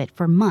forward to it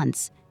for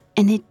months,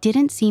 and it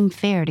didn't seem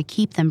fair to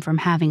keep them from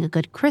having a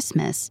good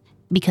Christmas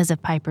because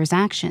of Piper's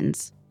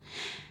actions.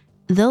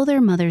 Though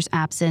their mother's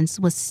absence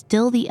was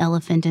still the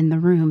elephant in the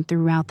room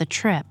throughout the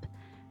trip,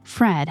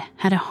 Fred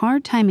had a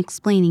hard time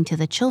explaining to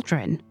the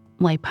children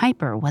why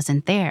Piper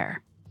wasn't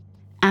there.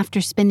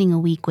 After spending a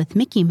week with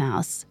Mickey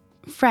Mouse,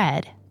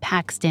 Fred,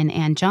 Paxton,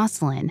 and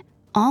Jocelyn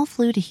all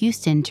flew to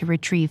Houston to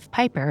retrieve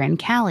Piper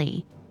and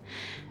Callie.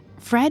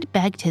 Fred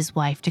begged his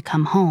wife to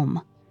come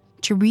home,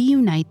 to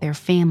reunite their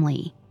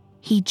family.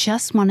 He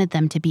just wanted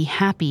them to be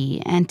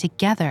happy and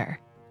together,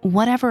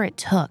 whatever it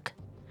took.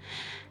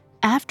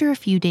 After a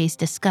few days'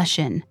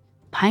 discussion,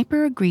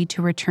 Piper agreed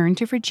to return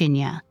to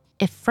Virginia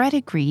if Fred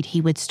agreed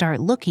he would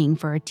start looking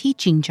for a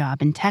teaching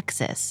job in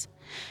Texas.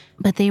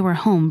 But they were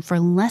home for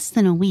less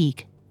than a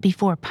week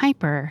before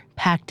Piper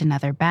packed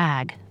another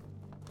bag.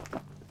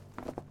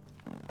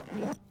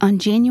 On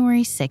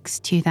January 6,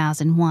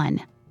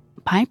 2001,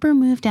 Piper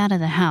moved out of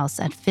the house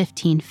at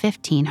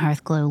 1515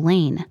 Hearthglow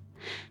Lane.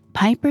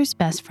 Piper's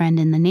best friend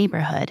in the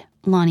neighborhood,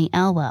 Lonnie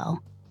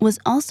Elwell, was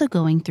also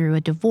going through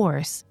a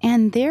divorce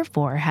and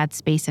therefore had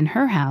space in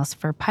her house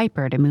for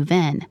Piper to move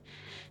in.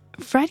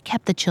 Fred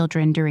kept the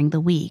children during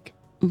the week,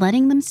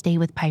 letting them stay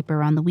with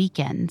Piper on the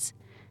weekends.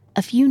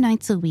 A few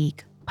nights a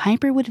week,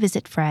 Piper would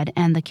visit Fred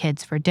and the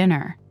kids for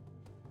dinner.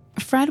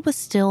 Fred was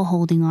still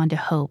holding on to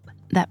hope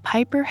that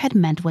Piper had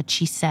meant what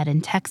she said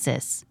in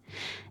Texas.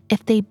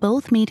 If they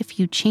both made a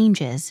few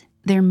changes,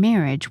 their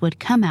marriage would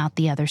come out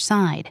the other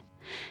side.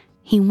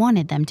 He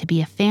wanted them to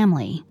be a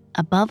family,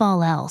 above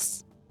all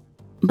else.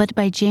 But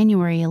by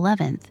January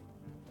 11th,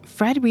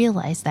 Fred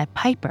realized that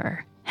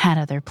Piper had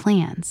other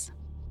plans.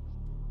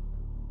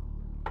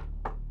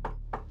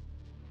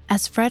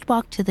 As Fred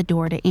walked to the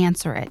door to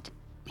answer it,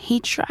 he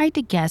tried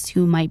to guess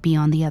who might be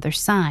on the other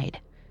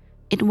side.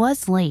 It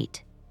was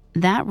late.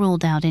 That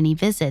ruled out any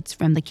visits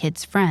from the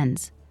kids'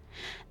 friends.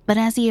 But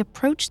as he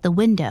approached the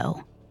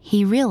window,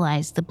 he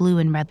realized the blue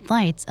and red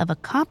lights of a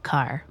cop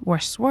car were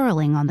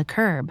swirling on the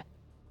curb.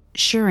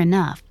 Sure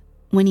enough,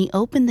 when he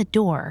opened the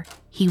door,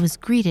 he was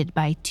greeted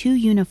by 2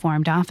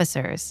 uniformed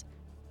officers.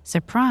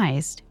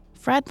 Surprised,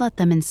 Fred let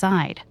them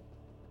inside.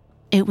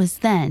 It was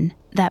then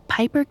that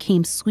Piper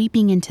came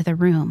sweeping into the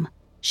room.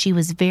 She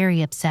was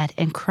very upset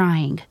and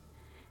crying.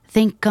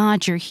 "Thank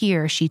God you're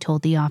here," she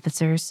told the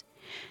officers.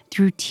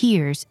 Through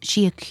tears,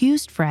 she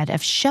accused Fred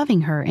of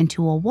shoving her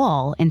into a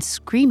wall and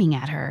screaming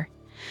at her.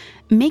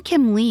 "Make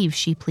him leave,"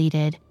 she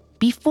pleaded,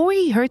 "before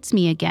he hurts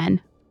me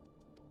again."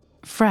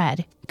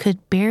 Fred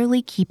could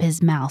barely keep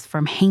his mouth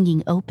from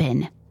hanging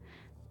open.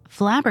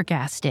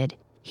 Flabbergasted,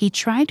 he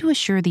tried to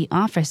assure the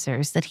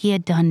officers that he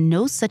had done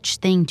no such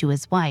thing to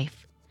his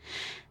wife.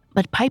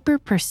 But Piper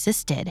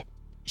persisted,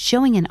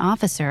 showing an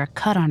officer a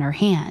cut on her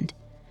hand.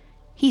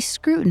 He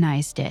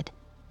scrutinized it.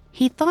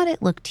 He thought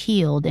it looked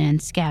healed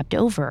and scabbed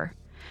over.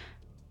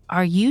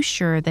 "Are you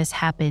sure this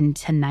happened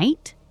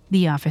tonight?"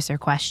 the officer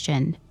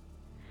questioned.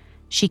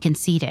 She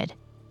conceded.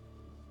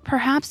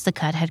 Perhaps the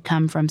cut had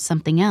come from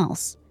something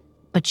else,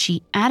 but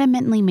she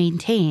adamantly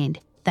maintained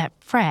that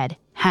Fred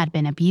had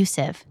been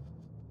abusive.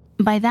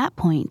 By that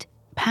point,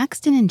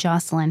 Paxton and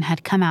Jocelyn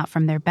had come out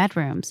from their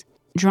bedrooms,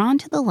 drawn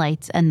to the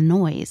lights and the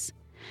noise.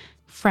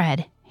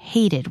 Fred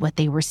hated what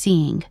they were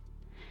seeing.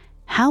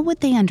 How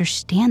would they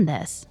understand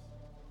this?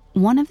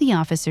 One of the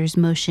officers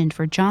motioned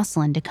for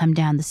Jocelyn to come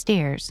down the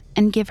stairs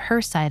and give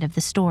her side of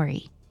the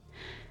story.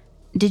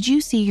 "Did you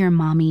see your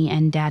mommy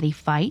and daddy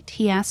fight?"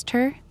 he asked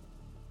her.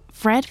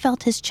 Fred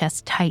felt his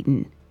chest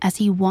tighten as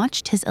he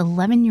watched his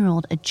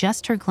 11-year-old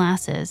adjust her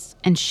glasses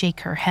and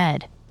shake her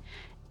head.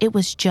 It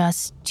was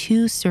just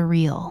too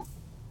surreal.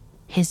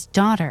 His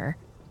daughter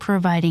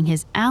providing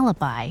his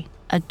alibi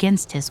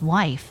against his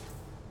wife.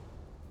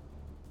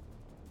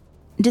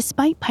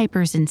 Despite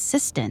Piper's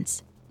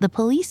insistence, the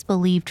police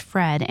believed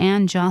Fred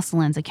and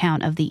Jocelyn's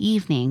account of the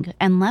evening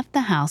and left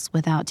the house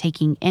without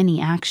taking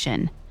any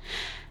action.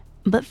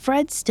 But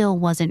Fred still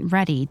wasn't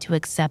ready to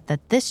accept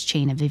that this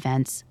chain of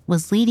events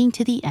was leading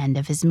to the end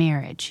of his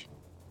marriage.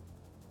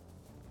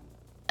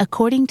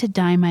 According to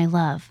Die My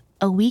Love,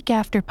 a week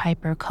after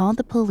Piper called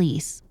the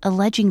police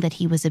alleging that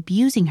he was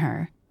abusing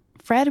her,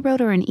 Fred wrote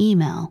her an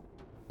email.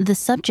 The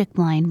subject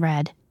line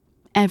read,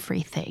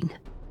 "Everything."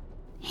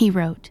 He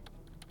wrote,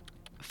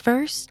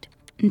 "First,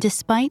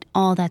 despite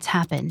all that's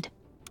happened,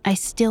 I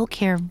still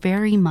care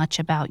very much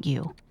about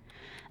you.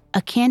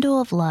 A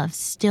candle of love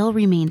still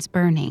remains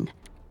burning,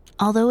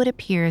 although it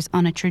appears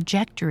on a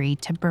trajectory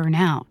to burn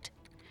out.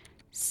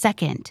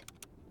 Second,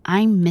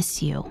 I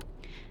miss you.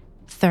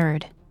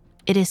 Third,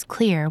 it is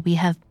clear we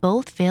have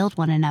both failed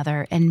one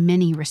another in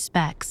many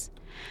respects.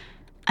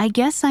 I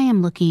guess I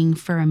am looking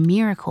for a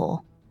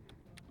miracle,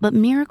 but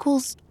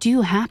miracles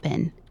do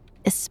happen,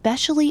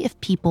 especially if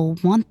people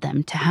want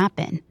them to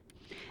happen.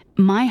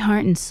 My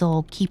heart and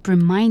soul keep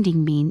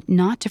reminding me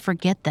not to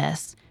forget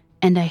this,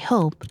 and I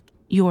hope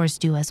yours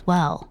do as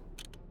well."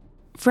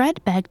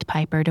 Fred begged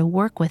Piper to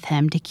work with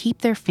him to keep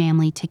their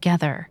family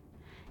together.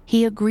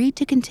 He agreed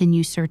to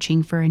continue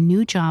searching for a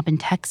new job in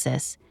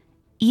Texas.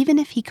 Even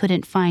if he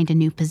couldn't find a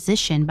new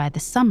position by the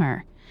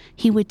summer,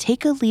 he would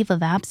take a leave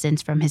of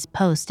absence from his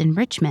post in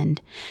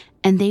Richmond,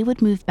 and they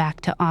would move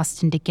back to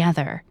Austin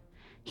together.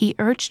 He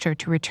urged her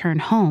to return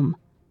home,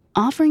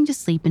 offering to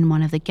sleep in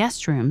one of the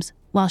guest rooms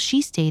while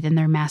she stayed in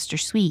their master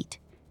suite.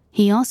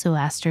 He also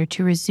asked her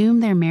to resume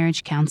their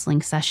marriage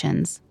counseling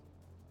sessions.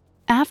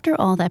 After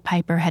all that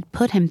Piper had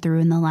put him through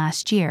in the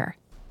last year,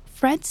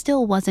 Fred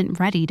still wasn't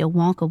ready to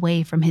walk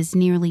away from his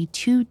nearly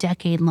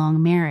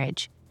 2-decade-long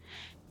marriage.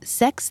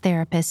 Sex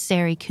therapist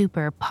Sari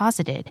Cooper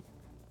posited,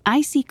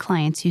 "I see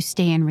clients who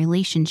stay in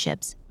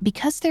relationships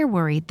because they're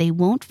worried they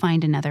won't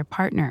find another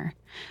partner,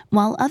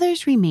 while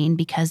others remain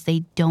because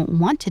they don't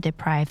want to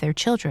deprive their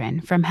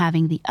children from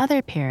having the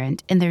other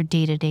parent in their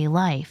day-to-day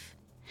life."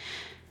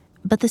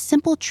 But the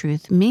simple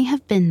truth may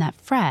have been that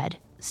Fred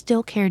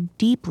still cared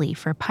deeply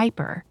for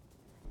Piper.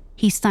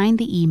 He signed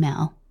the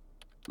email,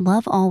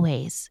 "Love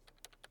always,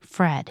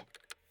 Fred."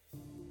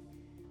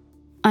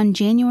 On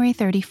January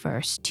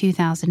 31st,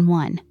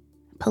 2001,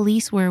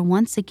 police were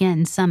once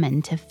again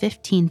summoned to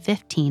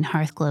 1515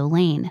 Hearthglow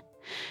Lane.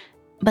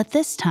 But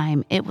this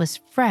time, it was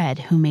Fred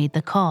who made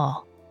the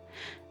call.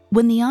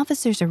 When the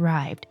officers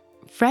arrived,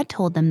 Fred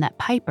told them that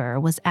Piper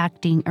was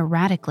acting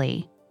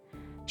erratically.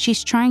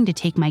 "She's trying to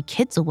take my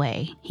kids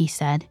away," he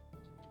said.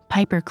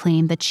 Piper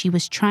claimed that she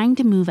was trying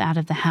to move out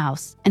of the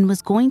house and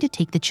was going to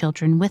take the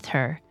children with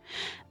her,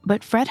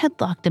 but Fred had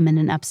locked them in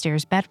an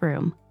upstairs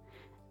bedroom.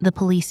 The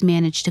police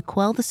managed to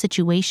quell the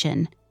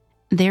situation.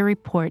 Their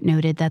report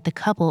noted that the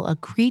couple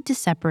agreed to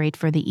separate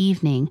for the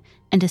evening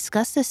and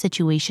discuss the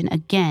situation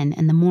again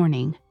in the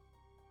morning.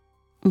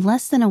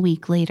 Less than a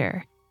week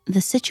later,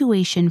 the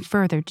situation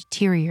further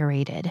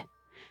deteriorated.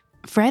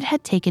 Fred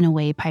had taken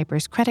away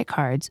Piper's credit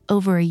cards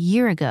over a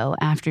year ago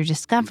after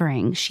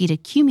discovering she'd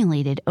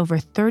accumulated over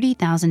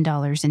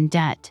 $30,000 in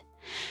debt.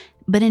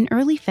 But in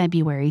early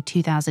February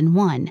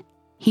 2001,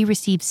 he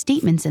received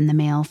statements in the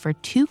mail for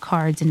 2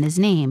 cards in his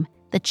name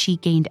that she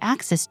gained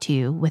access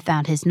to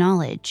without his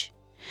knowledge.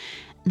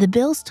 The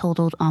bills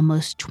totaled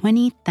almost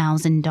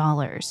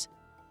 $20,000.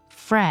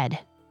 Fred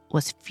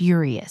was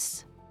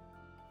furious.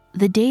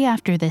 The day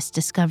after this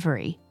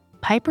discovery,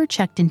 Piper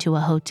checked into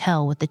a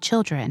hotel with the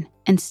children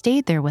and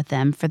stayed there with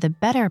them for the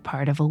better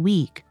part of a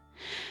week.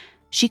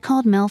 She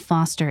called Mel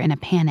Foster in a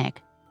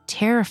panic,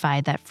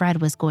 terrified that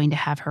Fred was going to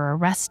have her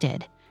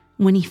arrested.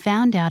 When he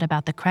found out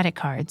about the credit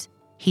cards,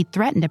 he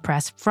threatened to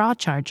press fraud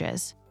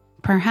charges.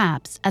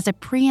 Perhaps as a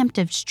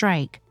preemptive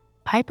strike,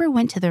 Piper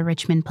went to the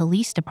Richmond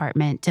Police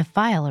Department to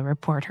file a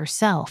report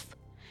herself.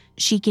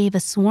 She gave a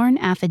sworn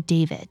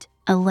affidavit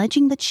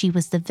alleging that she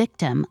was the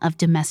victim of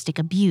domestic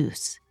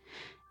abuse.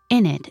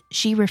 In it,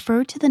 she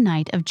referred to the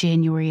night of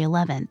January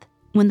 11th,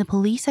 when the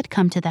police had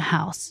come to the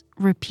house,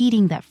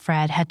 repeating that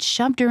Fred had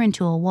shoved her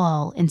into a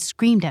wall and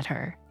screamed at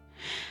her.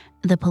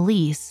 The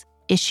police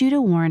issued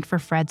a warrant for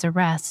Fred's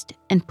arrest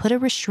and put a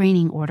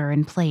restraining order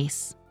in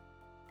place.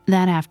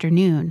 That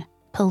afternoon,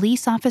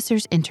 police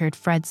officers entered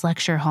Fred's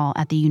lecture hall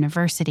at the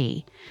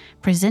university,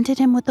 presented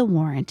him with a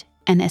warrant,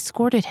 and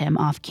escorted him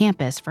off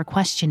campus for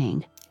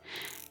questioning.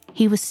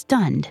 He was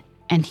stunned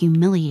and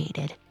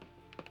humiliated.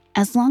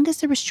 As long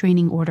as the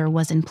restraining order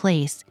was in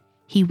place,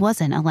 he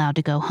wasn't allowed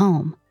to go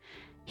home.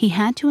 He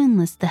had to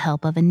enlist the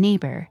help of a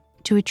neighbor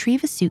to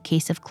retrieve a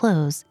suitcase of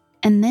clothes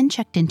and then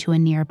checked into a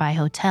nearby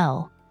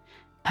hotel.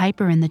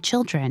 Piper and the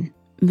children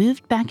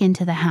moved back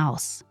into the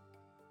house.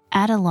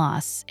 At a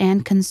loss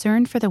and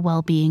concerned for the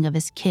well-being of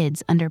his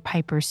kids under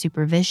Piper's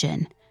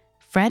supervision,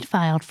 Fred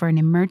filed for an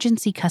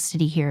emergency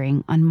custody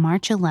hearing on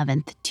March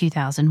 11,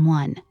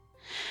 2001.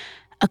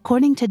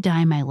 According to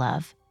Die My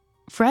Love,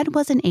 Fred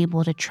wasn't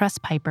able to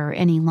trust Piper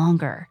any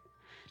longer.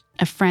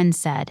 A friend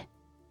said,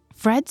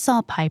 "Fred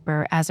saw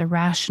Piper as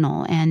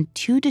irrational and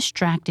too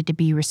distracted to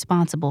be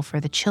responsible for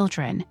the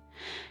children.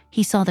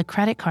 He saw the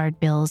credit card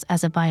bills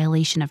as a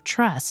violation of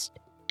trust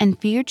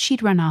and feared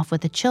she'd run off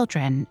with the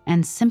children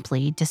and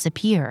simply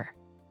disappear."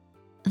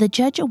 The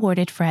judge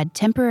awarded Fred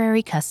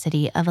temporary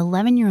custody of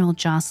 11-year-old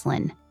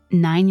Jocelyn,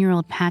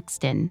 9-year-old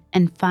Paxton,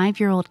 and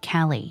 5-year-old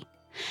Callie.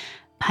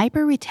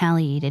 Piper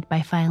retaliated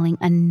by filing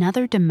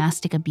another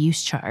domestic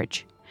abuse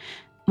charge.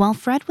 While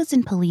Fred was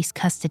in police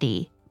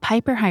custody,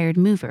 Piper hired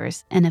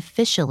movers and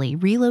officially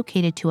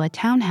relocated to a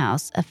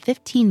townhouse a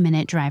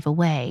 15-minute drive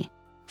away.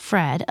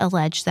 Fred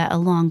alleged that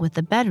along with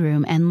the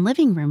bedroom and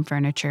living room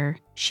furniture,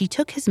 she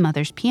took his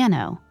mother's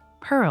piano,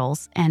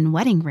 pearls, and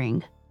wedding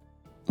ring.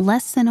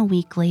 Less than a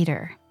week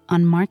later,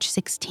 on March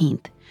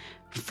 16th,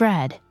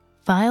 Fred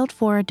filed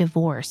for a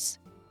divorce.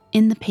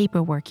 In the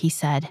paperwork, he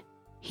said,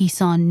 he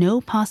saw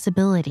no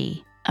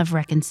possibility of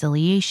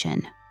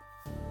reconciliation.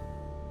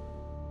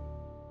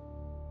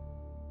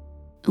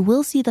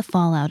 We'll see the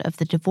fallout of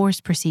the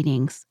divorce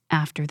proceedings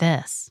after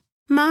this.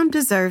 Mom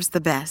deserves the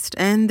best,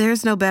 and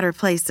there's no better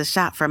place to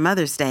shop for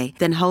Mother's Day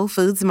than Whole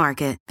Foods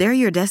Market. They're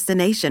your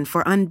destination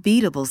for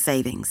unbeatable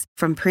savings,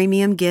 from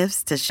premium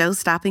gifts to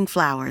show-stopping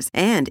flowers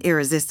and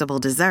irresistible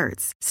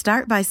desserts.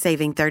 Start by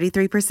saving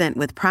 33%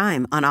 with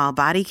Prime on all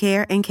body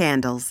care and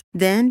candles.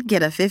 Then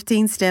get a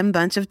 15-stem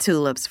bunch of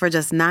tulips for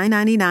just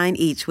 $9.99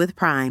 each with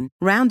Prime.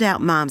 Round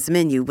out Mom's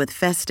menu with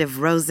festive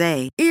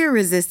rosé,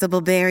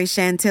 irresistible berry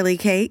chantilly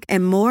cake,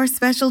 and more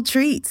special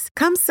treats.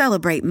 Come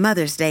celebrate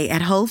Mother's Day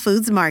at Whole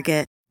Foods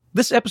Market.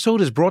 This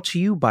episode is brought to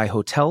you by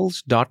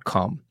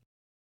Hotels.com.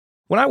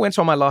 When I went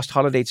on my last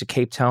holiday to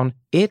Cape Town,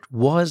 it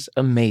was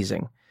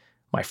amazing.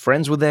 My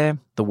friends were there,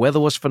 the weather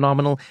was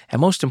phenomenal,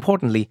 and most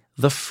importantly,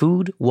 the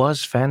food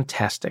was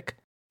fantastic.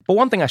 But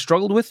one thing I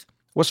struggled with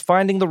was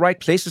finding the right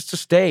places to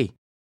stay.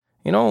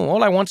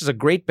 All I want is a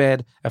great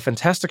bed, a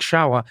fantastic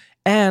shower,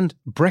 and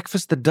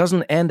breakfast that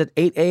doesn't end at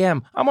 8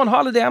 a.m. I'm on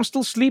holiday, I'm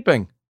still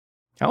sleeping.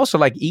 I also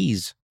like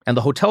ease, and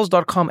the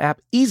Hotels.com app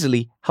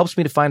easily helps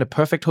me to find a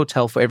perfect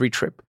hotel for every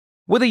trip.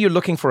 Whether you're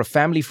looking for a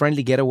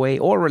family-friendly getaway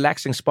or a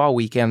relaxing spa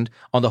weekend,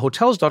 on the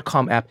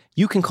Hotels.com app,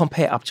 you can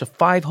compare up to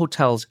 5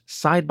 hotels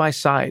side by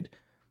side.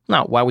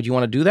 Now, why would you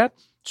want to do that?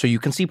 So you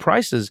can see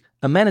prices,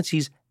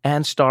 amenities,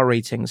 and star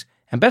ratings.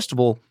 And best of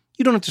all,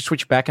 you don't have to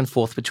switch back and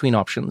forth between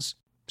options.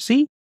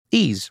 See?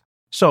 Ease.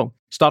 So,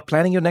 start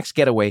planning your next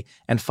getaway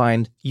and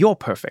find your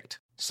perfect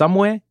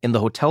somewhere in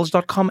the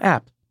Hotels.com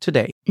app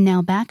today.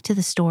 Now back to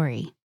the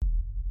story.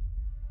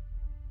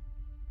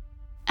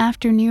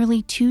 After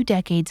nearly 2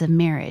 decades of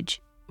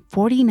marriage,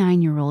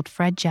 49-year-old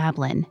Fred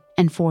Jablin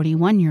and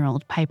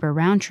 41-year-old Piper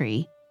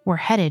Rountree were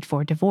headed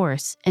for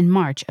divorce in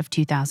March of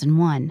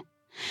 2001.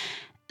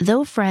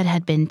 Though Fred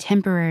had been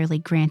temporarily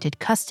granted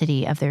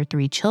custody of their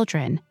 3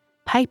 children,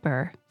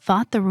 Piper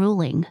fought the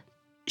ruling.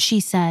 She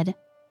said,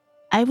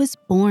 "I was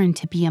born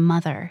to be a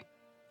mother.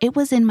 It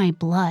was in my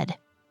blood.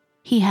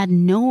 He had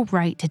no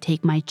right to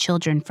take my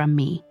children from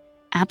me.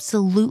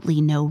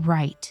 Absolutely no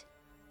right."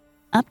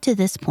 Up to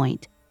this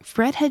point,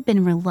 Fred had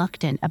been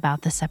reluctant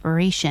about the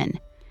separation.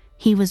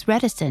 He was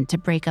reticent to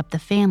break up the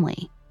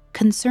family,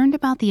 concerned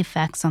about the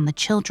effects on the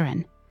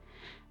children.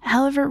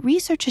 However,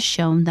 research has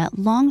shown that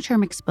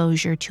long-term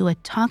exposure to a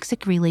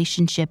toxic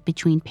relationship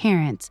between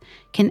parents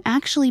can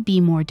actually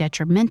be more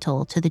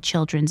detrimental to the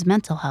children's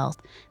mental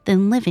health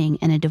than living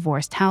in a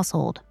divorced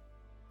household.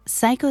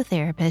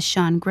 Psychotherapist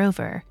Sean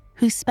Grover,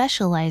 who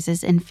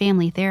specializes in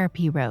family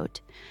therapy,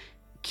 wrote,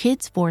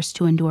 "Kids forced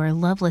to endure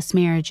loveless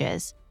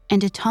marriages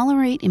and to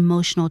tolerate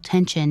emotional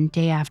tension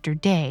day after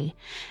day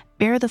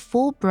bear the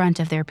full brunt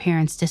of their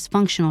parents'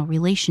 dysfunctional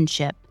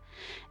relationship.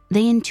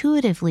 They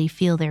intuitively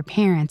feel their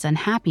parents'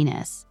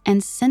 unhappiness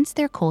and sense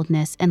their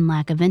coldness and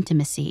lack of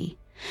intimacy.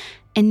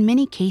 In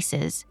many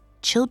cases,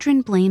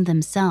 children blame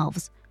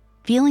themselves,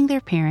 feeling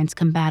their parents'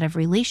 combative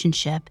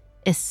relationship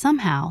is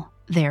somehow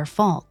their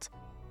fault."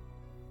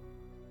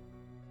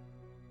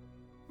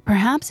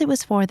 Perhaps it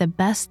was for the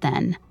best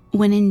then,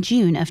 when in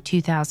June of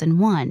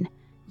 2001,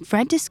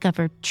 Fred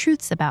discovered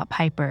truths about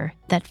Piper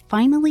that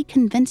finally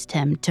convinced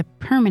him to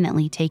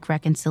permanently take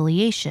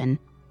reconciliation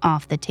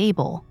off the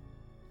table.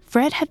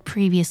 Fred had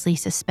previously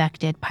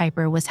suspected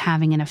Piper was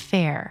having an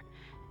affair.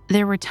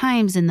 There were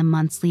times in the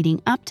months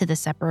leading up to the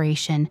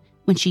separation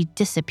when she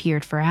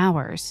disappeared for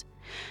hours.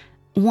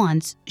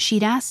 Once,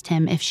 she'd asked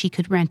him if she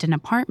could rent an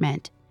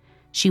apartment.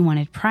 She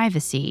wanted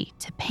privacy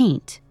to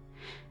paint.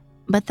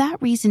 But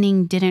that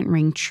reasoning didn't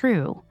ring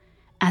true,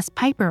 as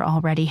Piper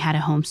already had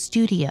a home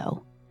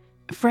studio.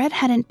 Fred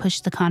hadn't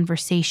pushed the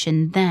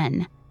conversation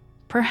then,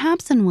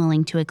 perhaps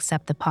unwilling to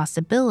accept the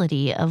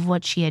possibility of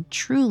what she had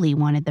truly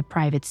wanted the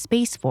private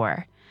space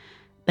for.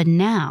 But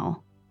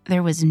now,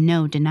 there was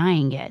no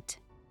denying it.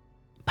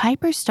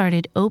 Piper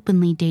started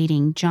openly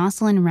dating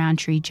Jocelyn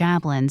Rountree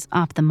Jablin's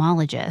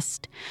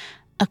ophthalmologist.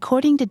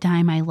 According to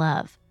Die My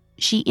Love,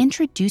 she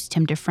introduced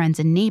him to friends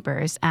and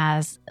neighbors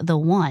as the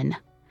one.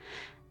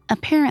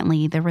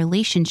 Apparently, the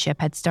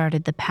relationship had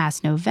started the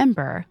past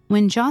November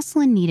when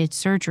Jocelyn needed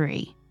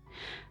surgery.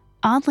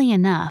 Oddly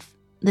enough,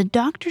 the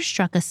doctor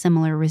struck a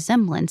similar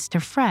resemblance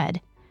to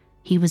Fred.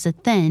 He was a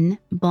thin,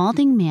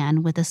 balding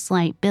man with a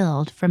slight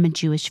build from a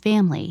Jewish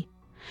family.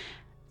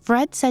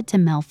 Fred said to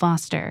Mel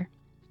Foster,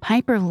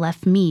 "Piper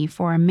left me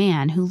for a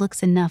man who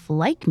looks enough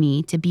like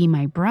me to be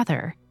my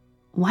brother.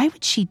 Why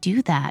would she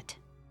do that?"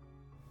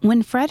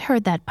 When Fred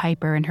heard that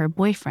Piper and her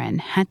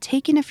boyfriend had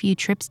taken a few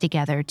trips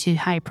together to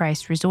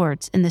high-priced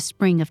resorts in the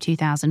spring of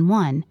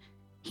 2001,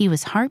 he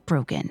was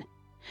heartbroken.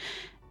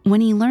 When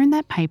he learned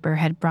that Piper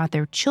had brought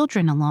their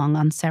children along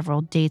on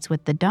several dates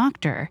with the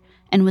doctor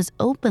and was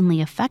openly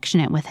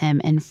affectionate with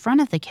him in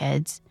front of the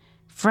kids,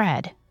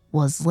 Fred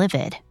was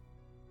livid.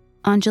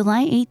 On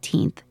July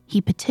 18th, he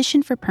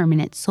petitioned for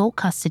permanent sole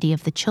custody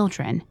of the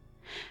children.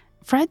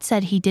 Fred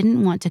said he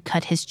didn't want to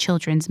cut his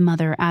children's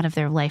mother out of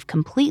their life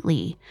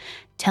completely,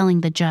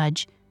 telling the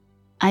judge,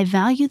 "I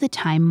value the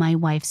time my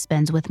wife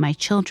spends with my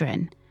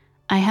children.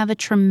 I have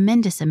a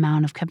tremendous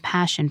amount of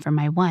compassion for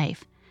my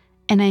wife,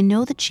 and I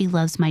know that she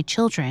loves my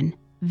children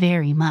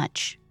very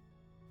much."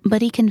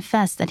 But he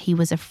confessed that he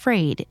was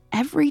afraid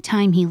every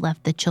time he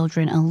left the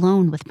children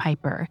alone with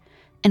Piper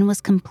and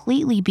was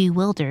completely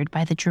bewildered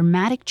by the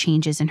dramatic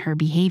changes in her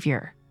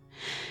behavior.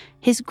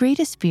 His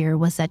greatest fear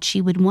was that she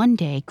would one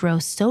day grow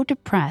so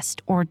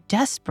depressed or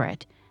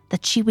desperate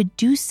that she would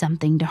do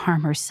something to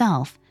harm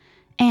herself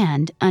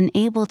and,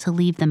 unable to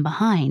leave them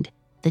behind,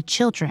 the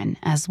children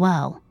as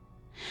well.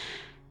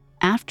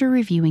 After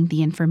reviewing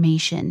the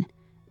information,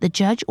 the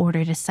judge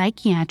ordered a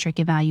psychiatric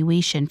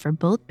evaluation for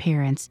both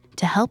parents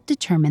to help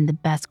determine the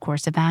best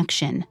course of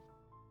action.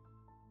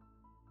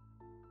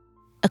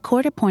 A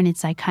court-appointed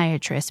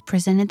psychiatrist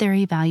presented their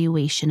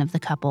evaluation of the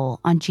couple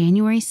on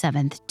January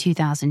 7,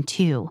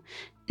 2002,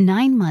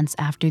 9 months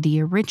after the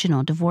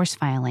original divorce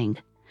filing.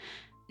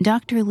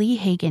 Dr. Lee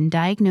Hagen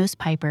diagnosed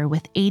Piper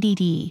with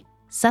ADD,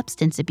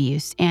 substance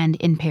abuse, and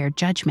impaired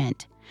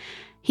judgment.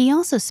 He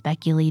also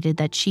speculated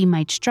that she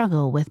might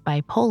struggle with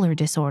bipolar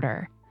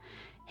disorder.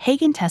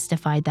 Hagen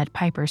testified that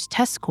Piper's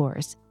test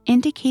scores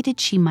indicated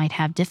she might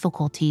have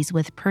difficulties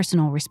with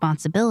personal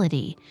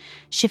responsibility,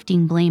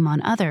 shifting blame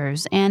on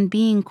others, and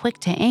being quick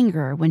to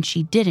anger when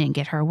she didn't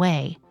get her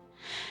way.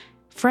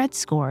 Fred's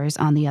scores,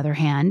 on the other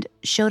hand,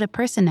 showed a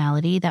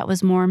personality that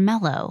was more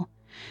mellow.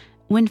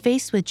 When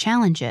faced with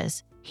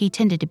challenges, he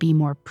tended to be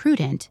more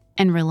prudent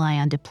and rely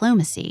on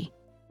diplomacy.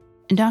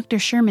 Dr.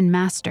 Sherman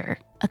Master,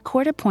 a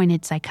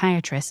court-appointed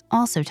psychiatrist,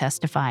 also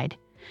testified.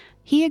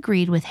 He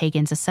agreed with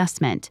Hagen's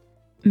assessment.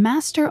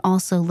 Master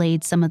also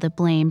laid some of the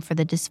blame for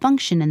the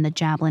dysfunction in the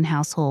Jablin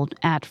household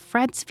at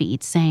Fred's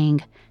feet,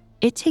 saying,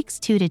 "It takes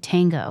two to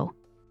tango."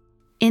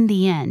 In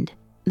the end,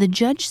 the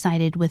judge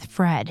sided with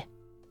Fred.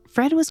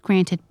 Fred was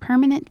granted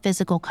permanent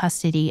physical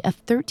custody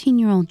of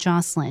 13-year-old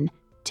Jocelyn,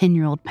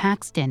 10-year-old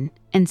Paxton,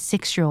 and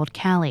 6-year-old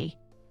Callie.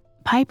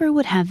 Piper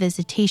would have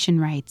visitation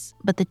rights,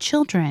 but the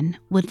children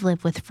would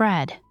live with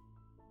Fred.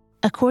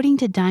 According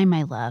to Die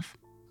My Love,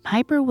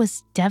 Piper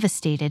was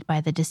devastated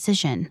by the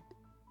decision.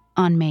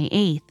 On May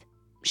 8th,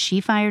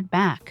 she fired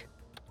back.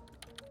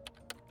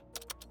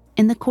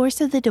 In the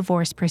course of the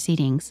divorce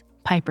proceedings,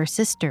 Piper's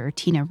sister,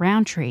 Tina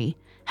Rountree,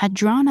 had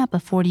drawn up a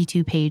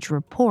 42-page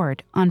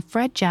report on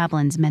Fred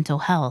Jablin's mental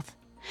health.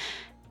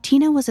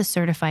 Tina was a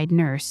certified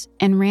nurse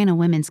and ran a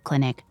women's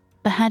clinic,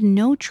 but had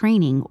no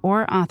training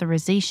or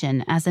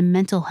authorization as a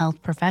mental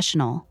health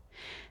professional.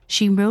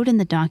 She wrote in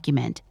the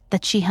document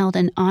that she held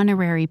an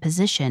honorary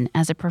position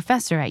as a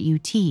professor at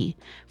UT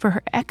for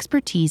her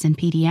expertise in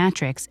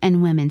pediatrics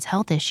and women's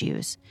health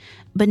issues,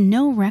 but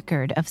no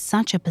record of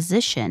such a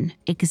position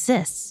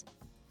exists.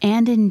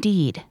 And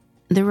indeed,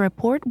 the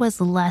report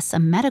was less a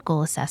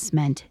medical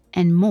assessment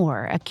and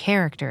more a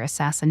character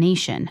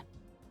assassination.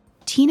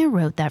 Tina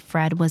wrote that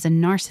Fred was a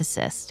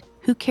narcissist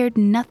who cared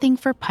nothing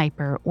for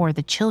Piper or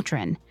the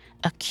children,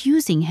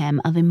 accusing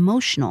him of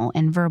emotional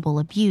and verbal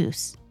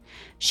abuse.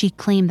 She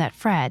claimed that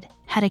Fred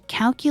had a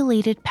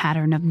calculated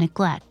pattern of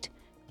neglect,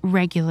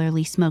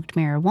 regularly smoked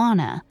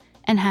marijuana,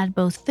 and had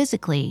both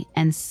physically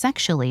and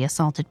sexually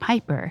assaulted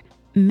Piper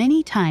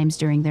many times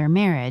during their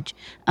marriage,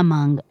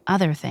 among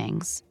other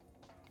things.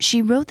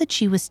 She wrote that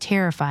she was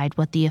terrified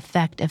what the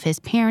effect of his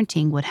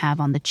parenting would have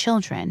on the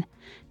children,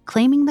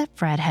 claiming that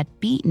Fred had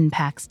beaten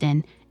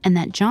Paxton and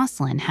that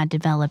Jocelyn had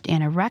developed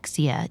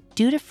anorexia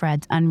due to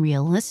Fred's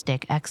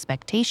unrealistic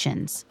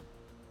expectations.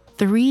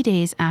 3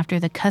 days after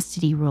the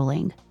custody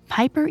ruling,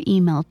 Piper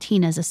emailed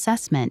Tina's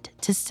assessment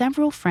to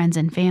several friends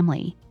and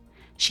family.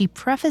 She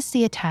prefaced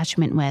the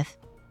attachment with,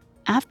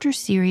 "After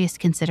serious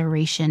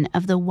consideration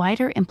of the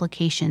wider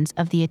implications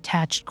of the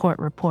attached court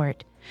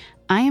report,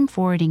 I am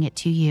forwarding it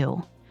to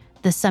you."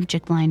 The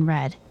subject line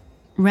read,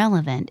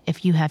 "Relevant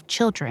if you have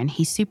children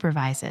he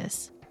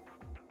supervises."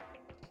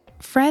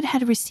 Fred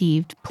had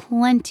received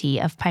plenty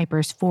of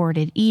Piper's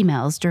forwarded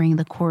emails during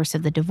the course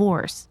of the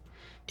divorce.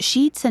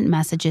 She'd sent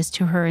messages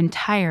to her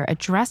entire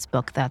address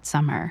book that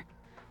summer,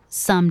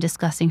 some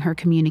discussing her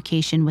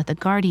communication with a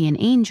guardian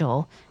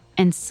angel,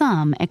 and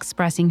some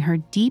expressing her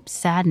deep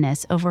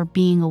sadness over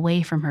being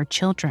away from her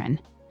children.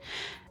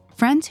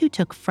 Friends who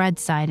took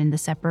Fred's side in the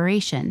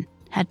separation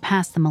had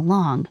passed them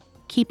along,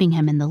 keeping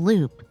him in the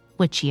loop,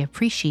 which he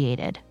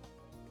appreciated.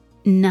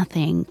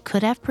 Nothing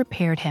could have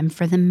prepared him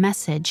for the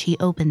message he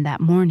opened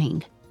that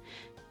morning.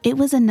 It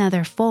was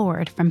another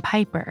forward from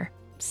Piper,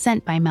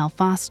 sent by Mel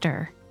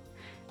Foster.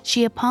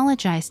 She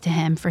apologized to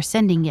him for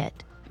sending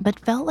it, but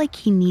felt like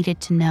he needed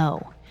to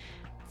know.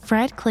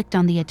 Fred clicked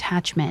on the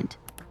attachment,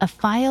 a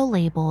file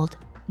labeled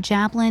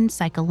Jablin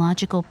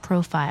Psychological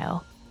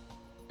Profile.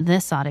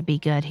 This ought to be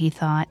good, he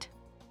thought.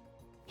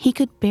 He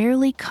could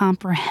barely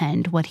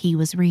comprehend what he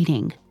was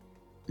reading.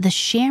 The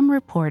sham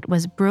report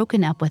was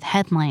broken up with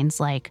headlines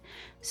like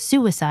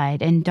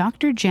 "Suicide and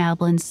Dr.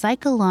 Jablin's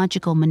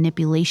Psychological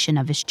Manipulation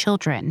of His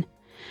Children."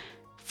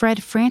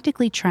 Fred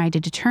frantically tried to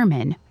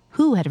determine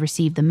who had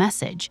received the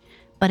message,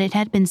 but it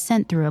had been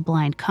sent through a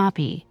blind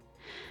copy.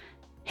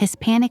 His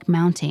panic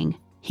mounting,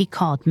 he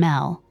called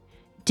Mel.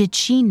 Did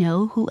she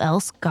know who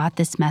else got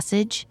this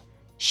message?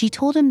 She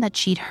told him that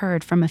she'd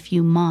heard from a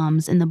few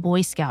moms in the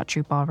Boy Scout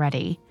troop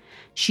already.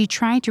 She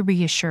tried to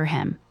reassure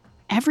him.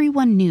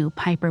 Everyone knew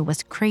Piper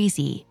was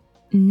crazy.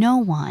 No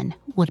one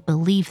would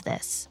believe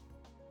this.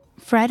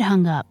 Fred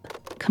hung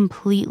up,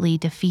 completely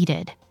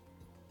defeated.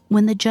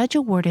 When the judge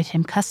awarded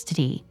him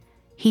custody,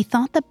 he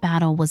thought the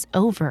battle was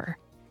over.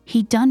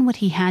 He'd done what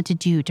he had to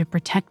do to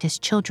protect his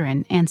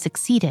children and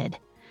succeeded.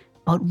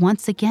 But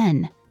once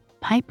again,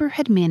 Piper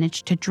had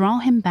managed to draw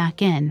him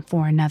back in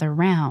for another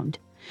round.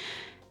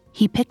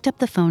 He picked up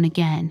the phone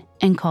again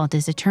and called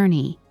his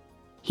attorney.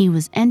 He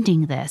was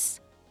ending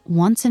this,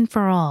 once and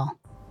for all.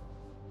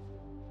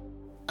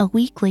 A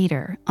week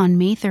later, on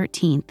May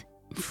 13th,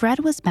 Fred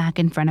was back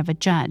in front of a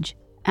judge,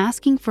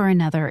 asking for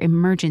another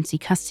emergency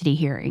custody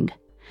hearing.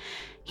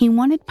 He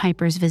wanted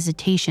Piper's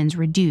visitations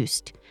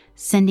reduced,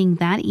 sending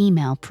that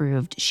email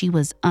proved she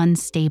was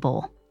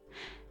unstable.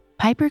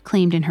 Piper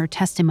claimed in her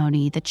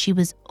testimony that she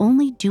was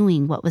only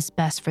doing what was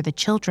best for the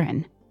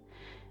children.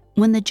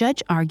 When the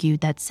judge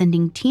argued that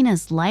sending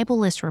Tina's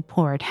libelous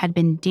report had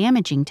been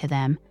damaging to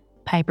them,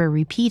 Piper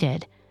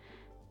repeated,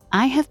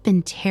 "I have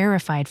been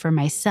terrified for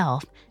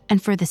myself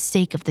and for the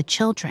sake of the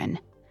children.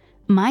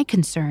 My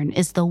concern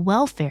is the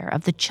welfare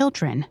of the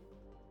children."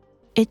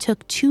 It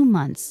took 2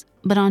 months,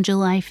 but on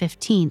July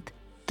 15th,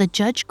 the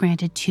judge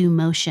granted 2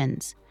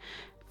 motions.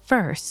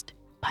 First,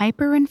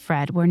 Piper and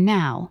Fred were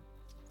now,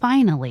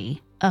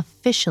 finally,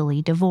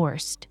 officially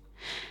divorced.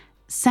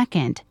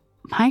 Second,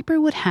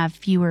 Piper would have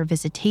fewer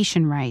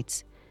visitation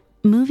rights.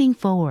 Moving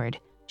forward,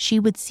 she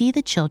would see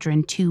the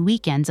children 2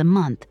 weekends a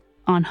month,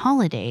 on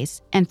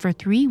holidays, and for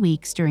 3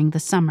 weeks during the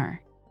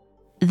summer.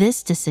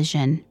 This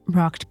decision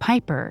rocked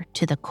Piper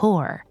to the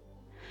core.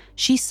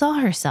 She saw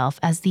herself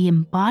as the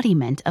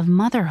embodiment of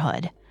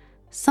motherhood,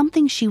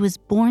 something she was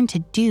born to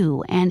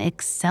do and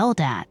excelled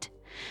at.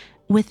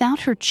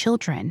 Without her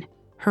children,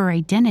 her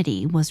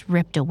identity was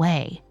ripped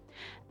away.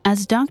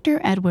 As Dr.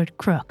 Edward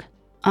Crook,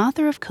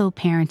 author of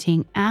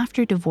Co-Parenting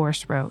After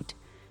Divorce, wrote,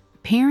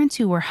 parents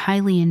who were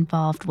highly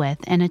involved with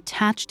and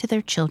attached to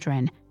their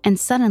children and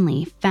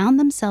suddenly found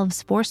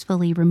themselves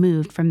forcefully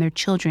removed from their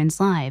children's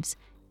lives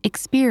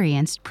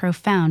experienced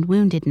profound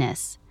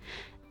woundedness.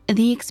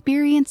 The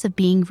experience of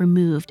being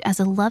removed as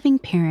a loving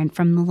parent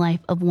from the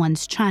life of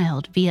one's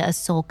child via a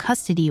sole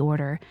custody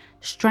order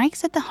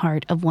strikes at the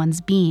heart of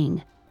one's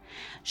being.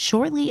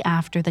 Shortly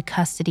after the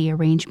custody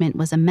arrangement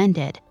was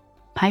amended,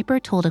 Piper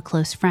told a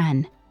close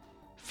friend,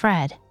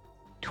 "Fred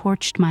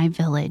torched my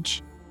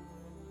village."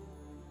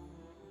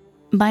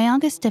 By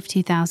August of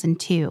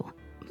 2002,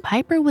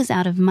 Piper was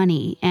out of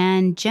money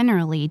and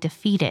generally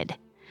defeated.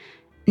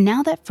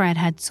 Now that Fred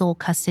had sole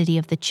custody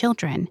of the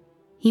children,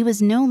 he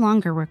was no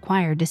longer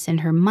required to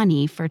send her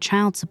money for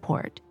child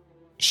support.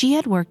 She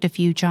had worked a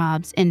few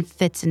jobs in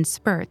fits and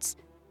spurts,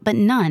 but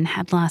none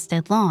had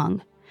lasted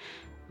long.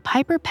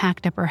 Piper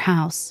packed up her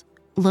house,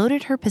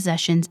 loaded her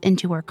possessions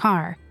into her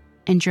car,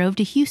 and drove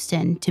to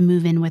Houston to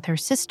move in with her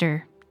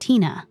sister,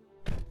 Tina.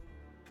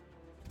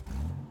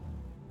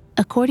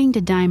 According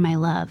to Die My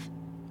Love,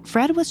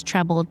 Fred was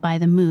troubled by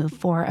the move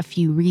for a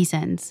few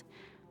reasons.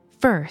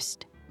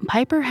 First,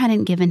 Piper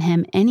hadn't given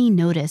him any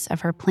notice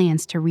of her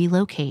plans to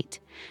relocate.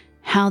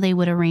 How they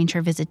would arrange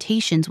her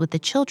visitations with the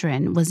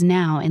children was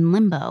now in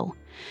limbo.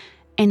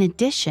 In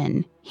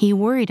addition, he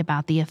worried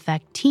about the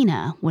effect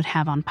Tina would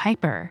have on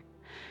Piper.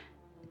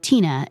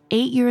 Tina,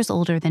 8 years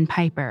older than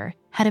Piper,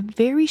 had a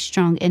very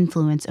strong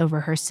influence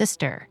over her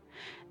sister.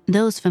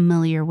 Those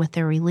familiar with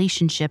their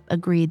relationship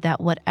agreed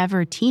that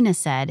whatever Tina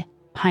said,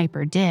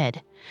 Piper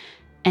did.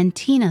 And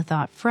Tina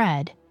thought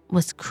Fred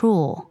was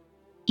cruel,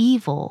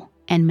 evil,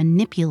 and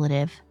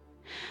manipulative.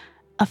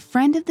 A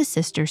friend of the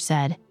sister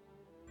said,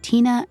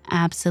 Tina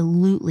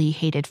absolutely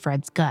hated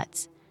Fred's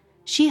guts.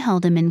 She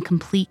held him in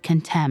complete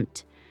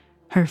contempt.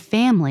 Her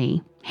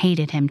family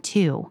hated him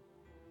too.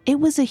 It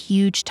was a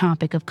huge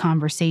topic of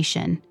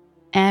conversation.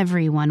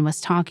 Everyone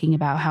was talking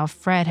about how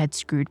Fred had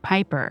screwed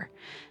Piper.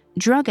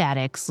 Drug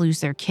addicts lose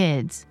their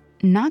kids,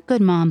 not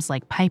good moms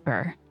like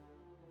Piper.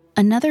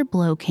 Another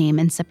blow came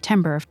in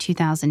September of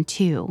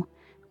 2002.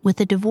 With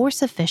the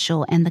divorce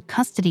official and the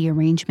custody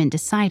arrangement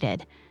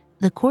decided,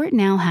 the court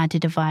now had to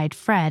divide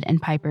Fred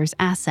and Piper's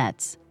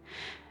assets.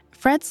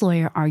 Fred's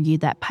lawyer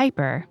argued that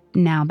Piper,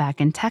 now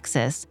back in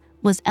Texas,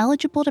 was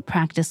eligible to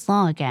practice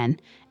law again,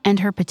 and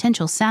her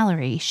potential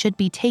salary should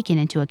be taken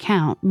into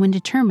account when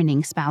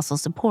determining spousal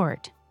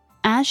support,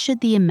 as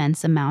should the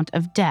immense amount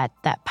of debt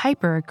that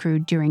Piper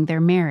accrued during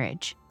their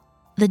marriage.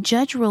 The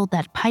judge ruled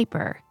that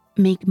Piper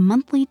make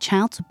monthly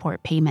child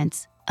support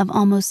payments of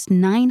almost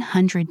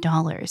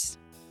 $900.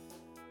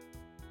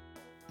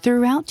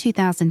 Throughout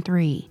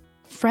 2003,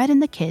 Fred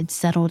and the kids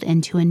settled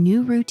into a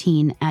new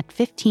routine at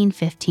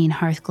 1515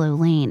 Hearthglow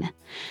Lane.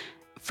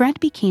 Fred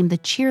became the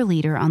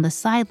cheerleader on the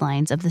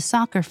sidelines of the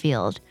soccer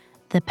field,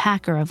 the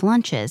packer of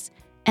lunches,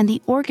 and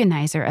the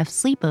organizer of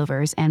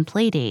sleepovers and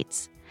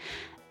playdates.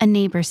 A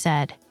neighbor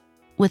said,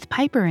 with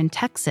Piper in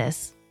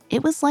Texas,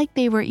 it was like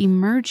they were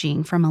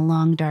emerging from a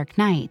long dark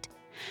night.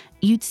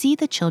 You'd see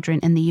the children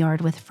in the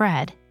yard with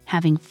Fred,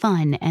 having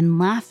fun and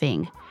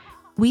laughing.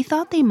 We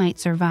thought they might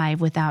survive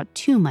without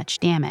too much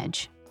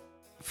damage.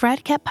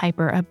 Fred kept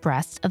Piper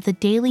abreast of the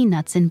daily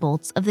nuts and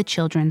bolts of the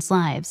children's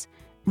lives,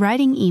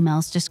 writing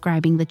emails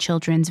describing the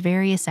children's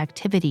various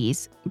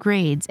activities,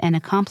 grades, and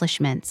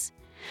accomplishments.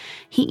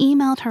 He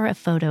emailed her a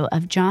photo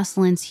of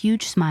Jocelyn's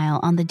huge smile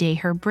on the day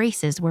her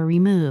braces were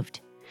removed.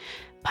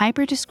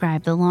 Piper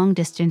described the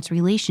long-distance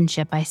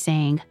relationship by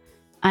saying,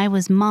 I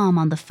was mom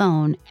on the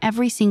phone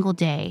every single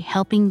day,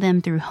 helping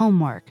them through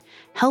homework,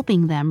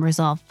 helping them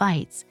resolve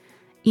fights.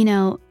 You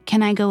know,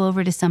 can I go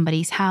over to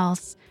somebody's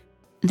house?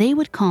 They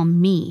would call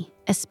me,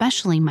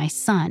 especially my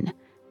son.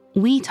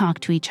 We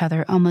talked to each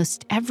other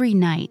almost every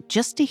night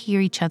just to hear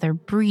each other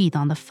breathe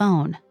on the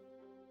phone.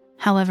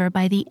 However,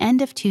 by the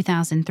end of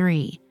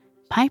 2003,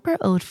 Piper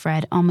owed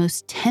Fred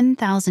almost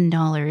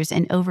 $10,000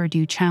 in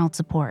overdue child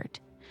support.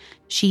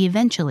 She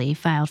eventually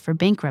filed for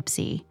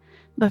bankruptcy,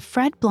 but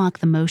Fred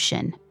blocked the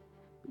motion.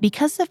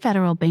 Because the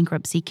federal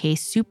bankruptcy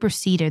case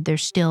superseded their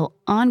still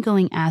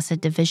ongoing asset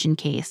division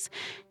case,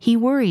 he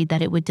worried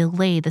that it would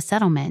delay the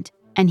settlement,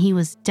 and he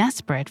was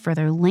desperate for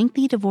their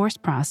lengthy divorce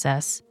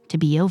process to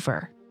be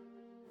over.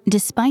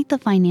 Despite the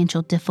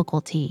financial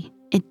difficulty,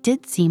 it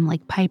did seem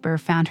like Piper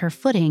found her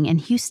footing in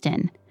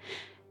Houston.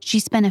 She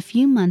spent a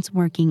few months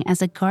working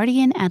as a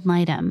guardian ad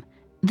litem,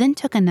 then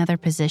took another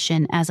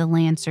position as a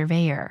land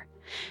surveyor.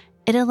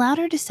 It allowed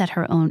her to set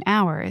her own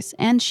hours,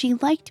 and she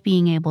liked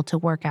being able to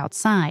work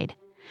outside.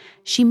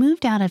 She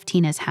moved out of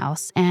Tina's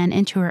house and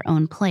into her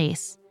own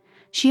place.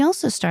 She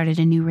also started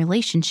a new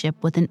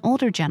relationship with an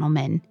older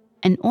gentleman,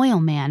 an oil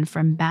man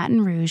from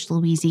Baton Rouge,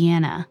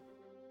 Louisiana.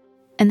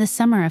 In the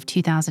summer of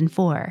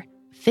 2004,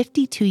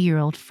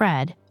 52-year-old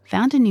Fred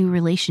found a new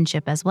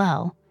relationship as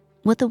well,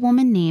 with a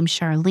woman named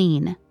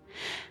Charlene.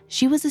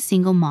 She was a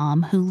single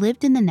mom who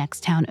lived in the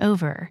next town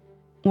over.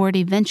 Word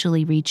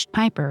eventually reached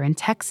Piper in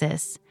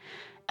Texas.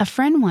 A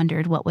friend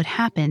wondered what would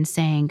happen,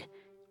 saying,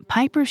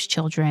 Piper's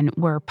children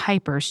were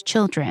Piper's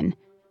children,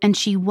 and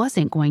she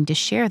wasn't going to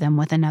share them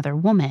with another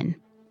woman.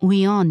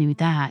 We all knew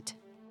that.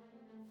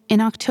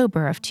 In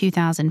October of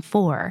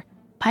 2004,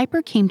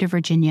 Piper came to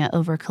Virginia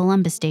over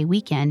Columbus Day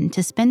weekend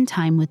to spend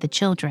time with the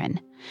children.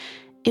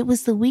 It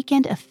was the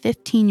weekend of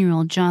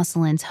 15-year-old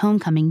Jocelyn's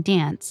homecoming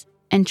dance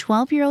and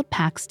 12-year-old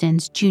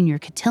Paxton's junior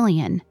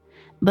cotillion,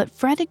 but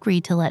Fred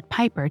agreed to let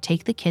Piper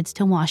take the kids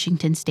to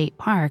Washington State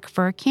Park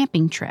for a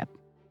camping trip.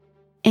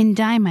 In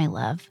Die, My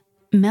Love,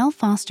 Mel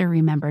Foster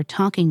remembered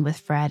talking with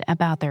Fred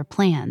about their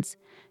plans.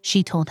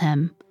 She told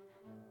him,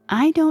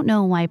 I don't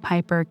know why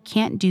Piper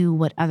can't do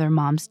what other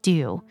moms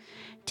do.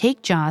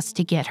 Take Joss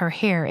to get her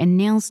hair and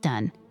nails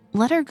done.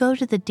 Let her go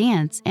to the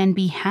dance and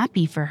be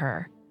happy for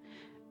her.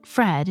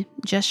 Fred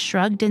just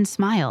shrugged and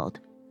smiled.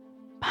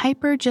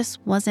 Piper just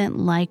wasn't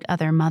like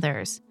other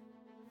mothers.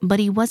 But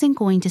he wasn't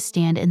going to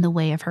stand in the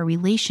way of her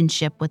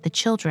relationship with the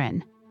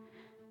children.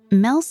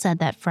 Mel said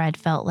that Fred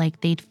felt like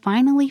they'd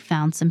finally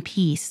found some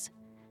peace.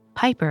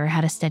 Piper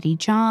had a steady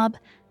job,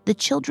 the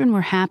children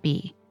were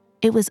happy.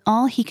 It was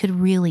all he could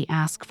really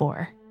ask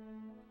for.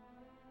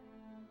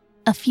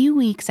 A few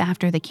weeks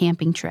after the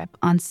camping trip,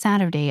 on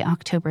Saturday,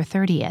 October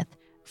 30th,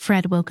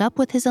 Fred woke up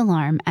with his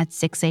alarm at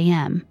 6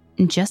 a.m.,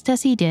 just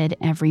as he did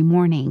every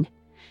morning.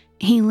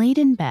 He laid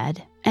in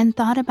bed and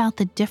thought about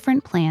the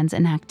different plans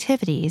and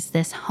activities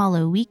this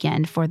hollow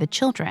weekend for the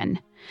children.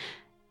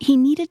 He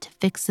needed to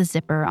fix the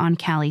zipper on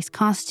Callie's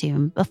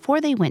costume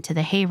before they went to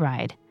the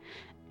hayride.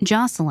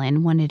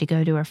 Jocelyn wanted to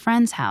go to a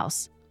friend's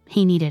house.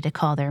 He needed to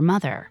call their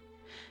mother.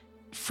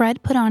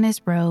 Fred put on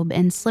his robe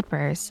and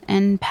slippers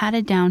and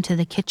padded down to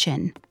the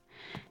kitchen.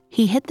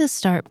 He hit the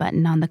start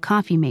button on the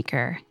coffee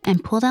maker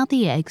and pulled out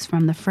the eggs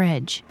from the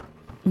fridge.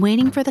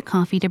 Waiting for the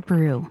coffee to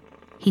brew,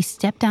 he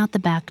stepped out the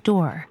back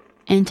door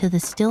into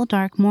the still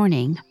dark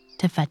morning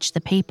to fetch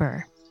the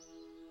paper.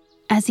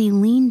 As he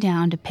leaned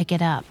down to pick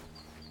it up,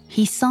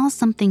 he saw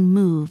something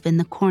move in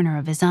the corner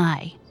of his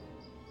eye.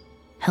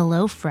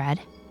 "Hello, Fred,"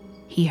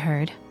 he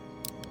heard.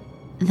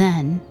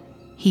 Then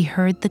he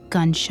heard the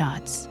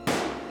gunshots.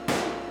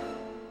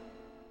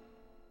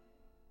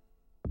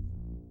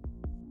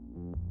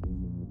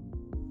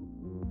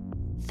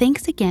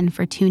 Thanks again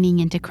for tuning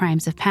into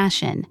Crimes of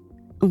Passion.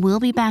 We'll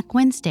be back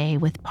Wednesday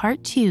with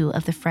part 2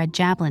 of the Fred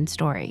Jablin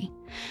story.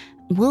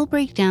 We'll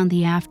break down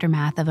the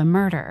aftermath of a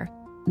murder,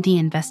 the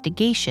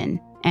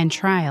investigation, and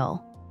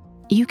trial.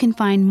 You can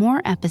find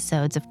more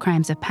episodes of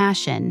Crimes of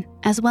Passion,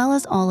 as well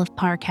as all of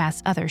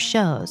Parcast's other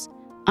shows,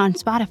 on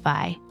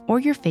Spotify or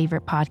your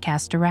favorite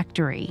podcast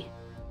directory.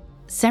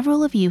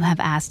 Several of you have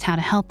asked how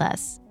to help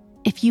us.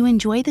 If you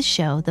enjoy the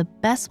show, the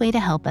best way to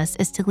help us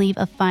is to leave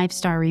a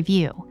 5-star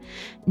review.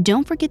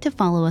 Don't forget to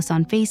follow us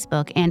on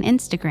Facebook and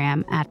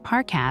Instagram at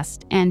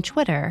Parcast and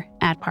Twitter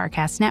at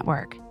Parcast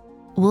Network.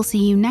 We'll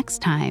see you next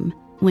time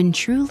when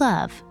true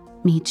love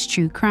meets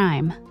true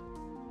crime.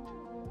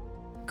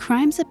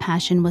 Crimes of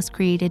Passion was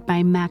created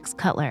by Max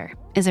Cutler,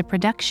 is a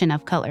production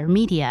of Cutler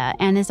Media,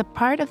 and is a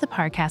part of the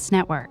Parcast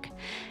Network.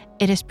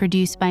 It is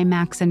produced by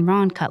Max and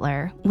Ron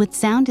Cutler, with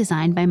sound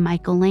design by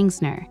Michael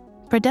Langsner.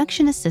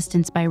 Production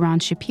assistance by Ron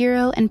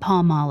Shapiro and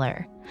Paul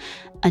Mahler.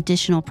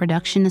 Additional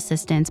production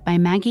assistance by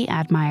Maggie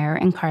Admire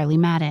and Carly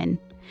Madden.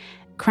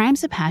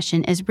 Crimes of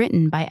Passion is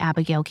written by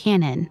Abigail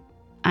Cannon.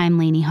 I'm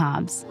Lainey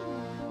Hobbs.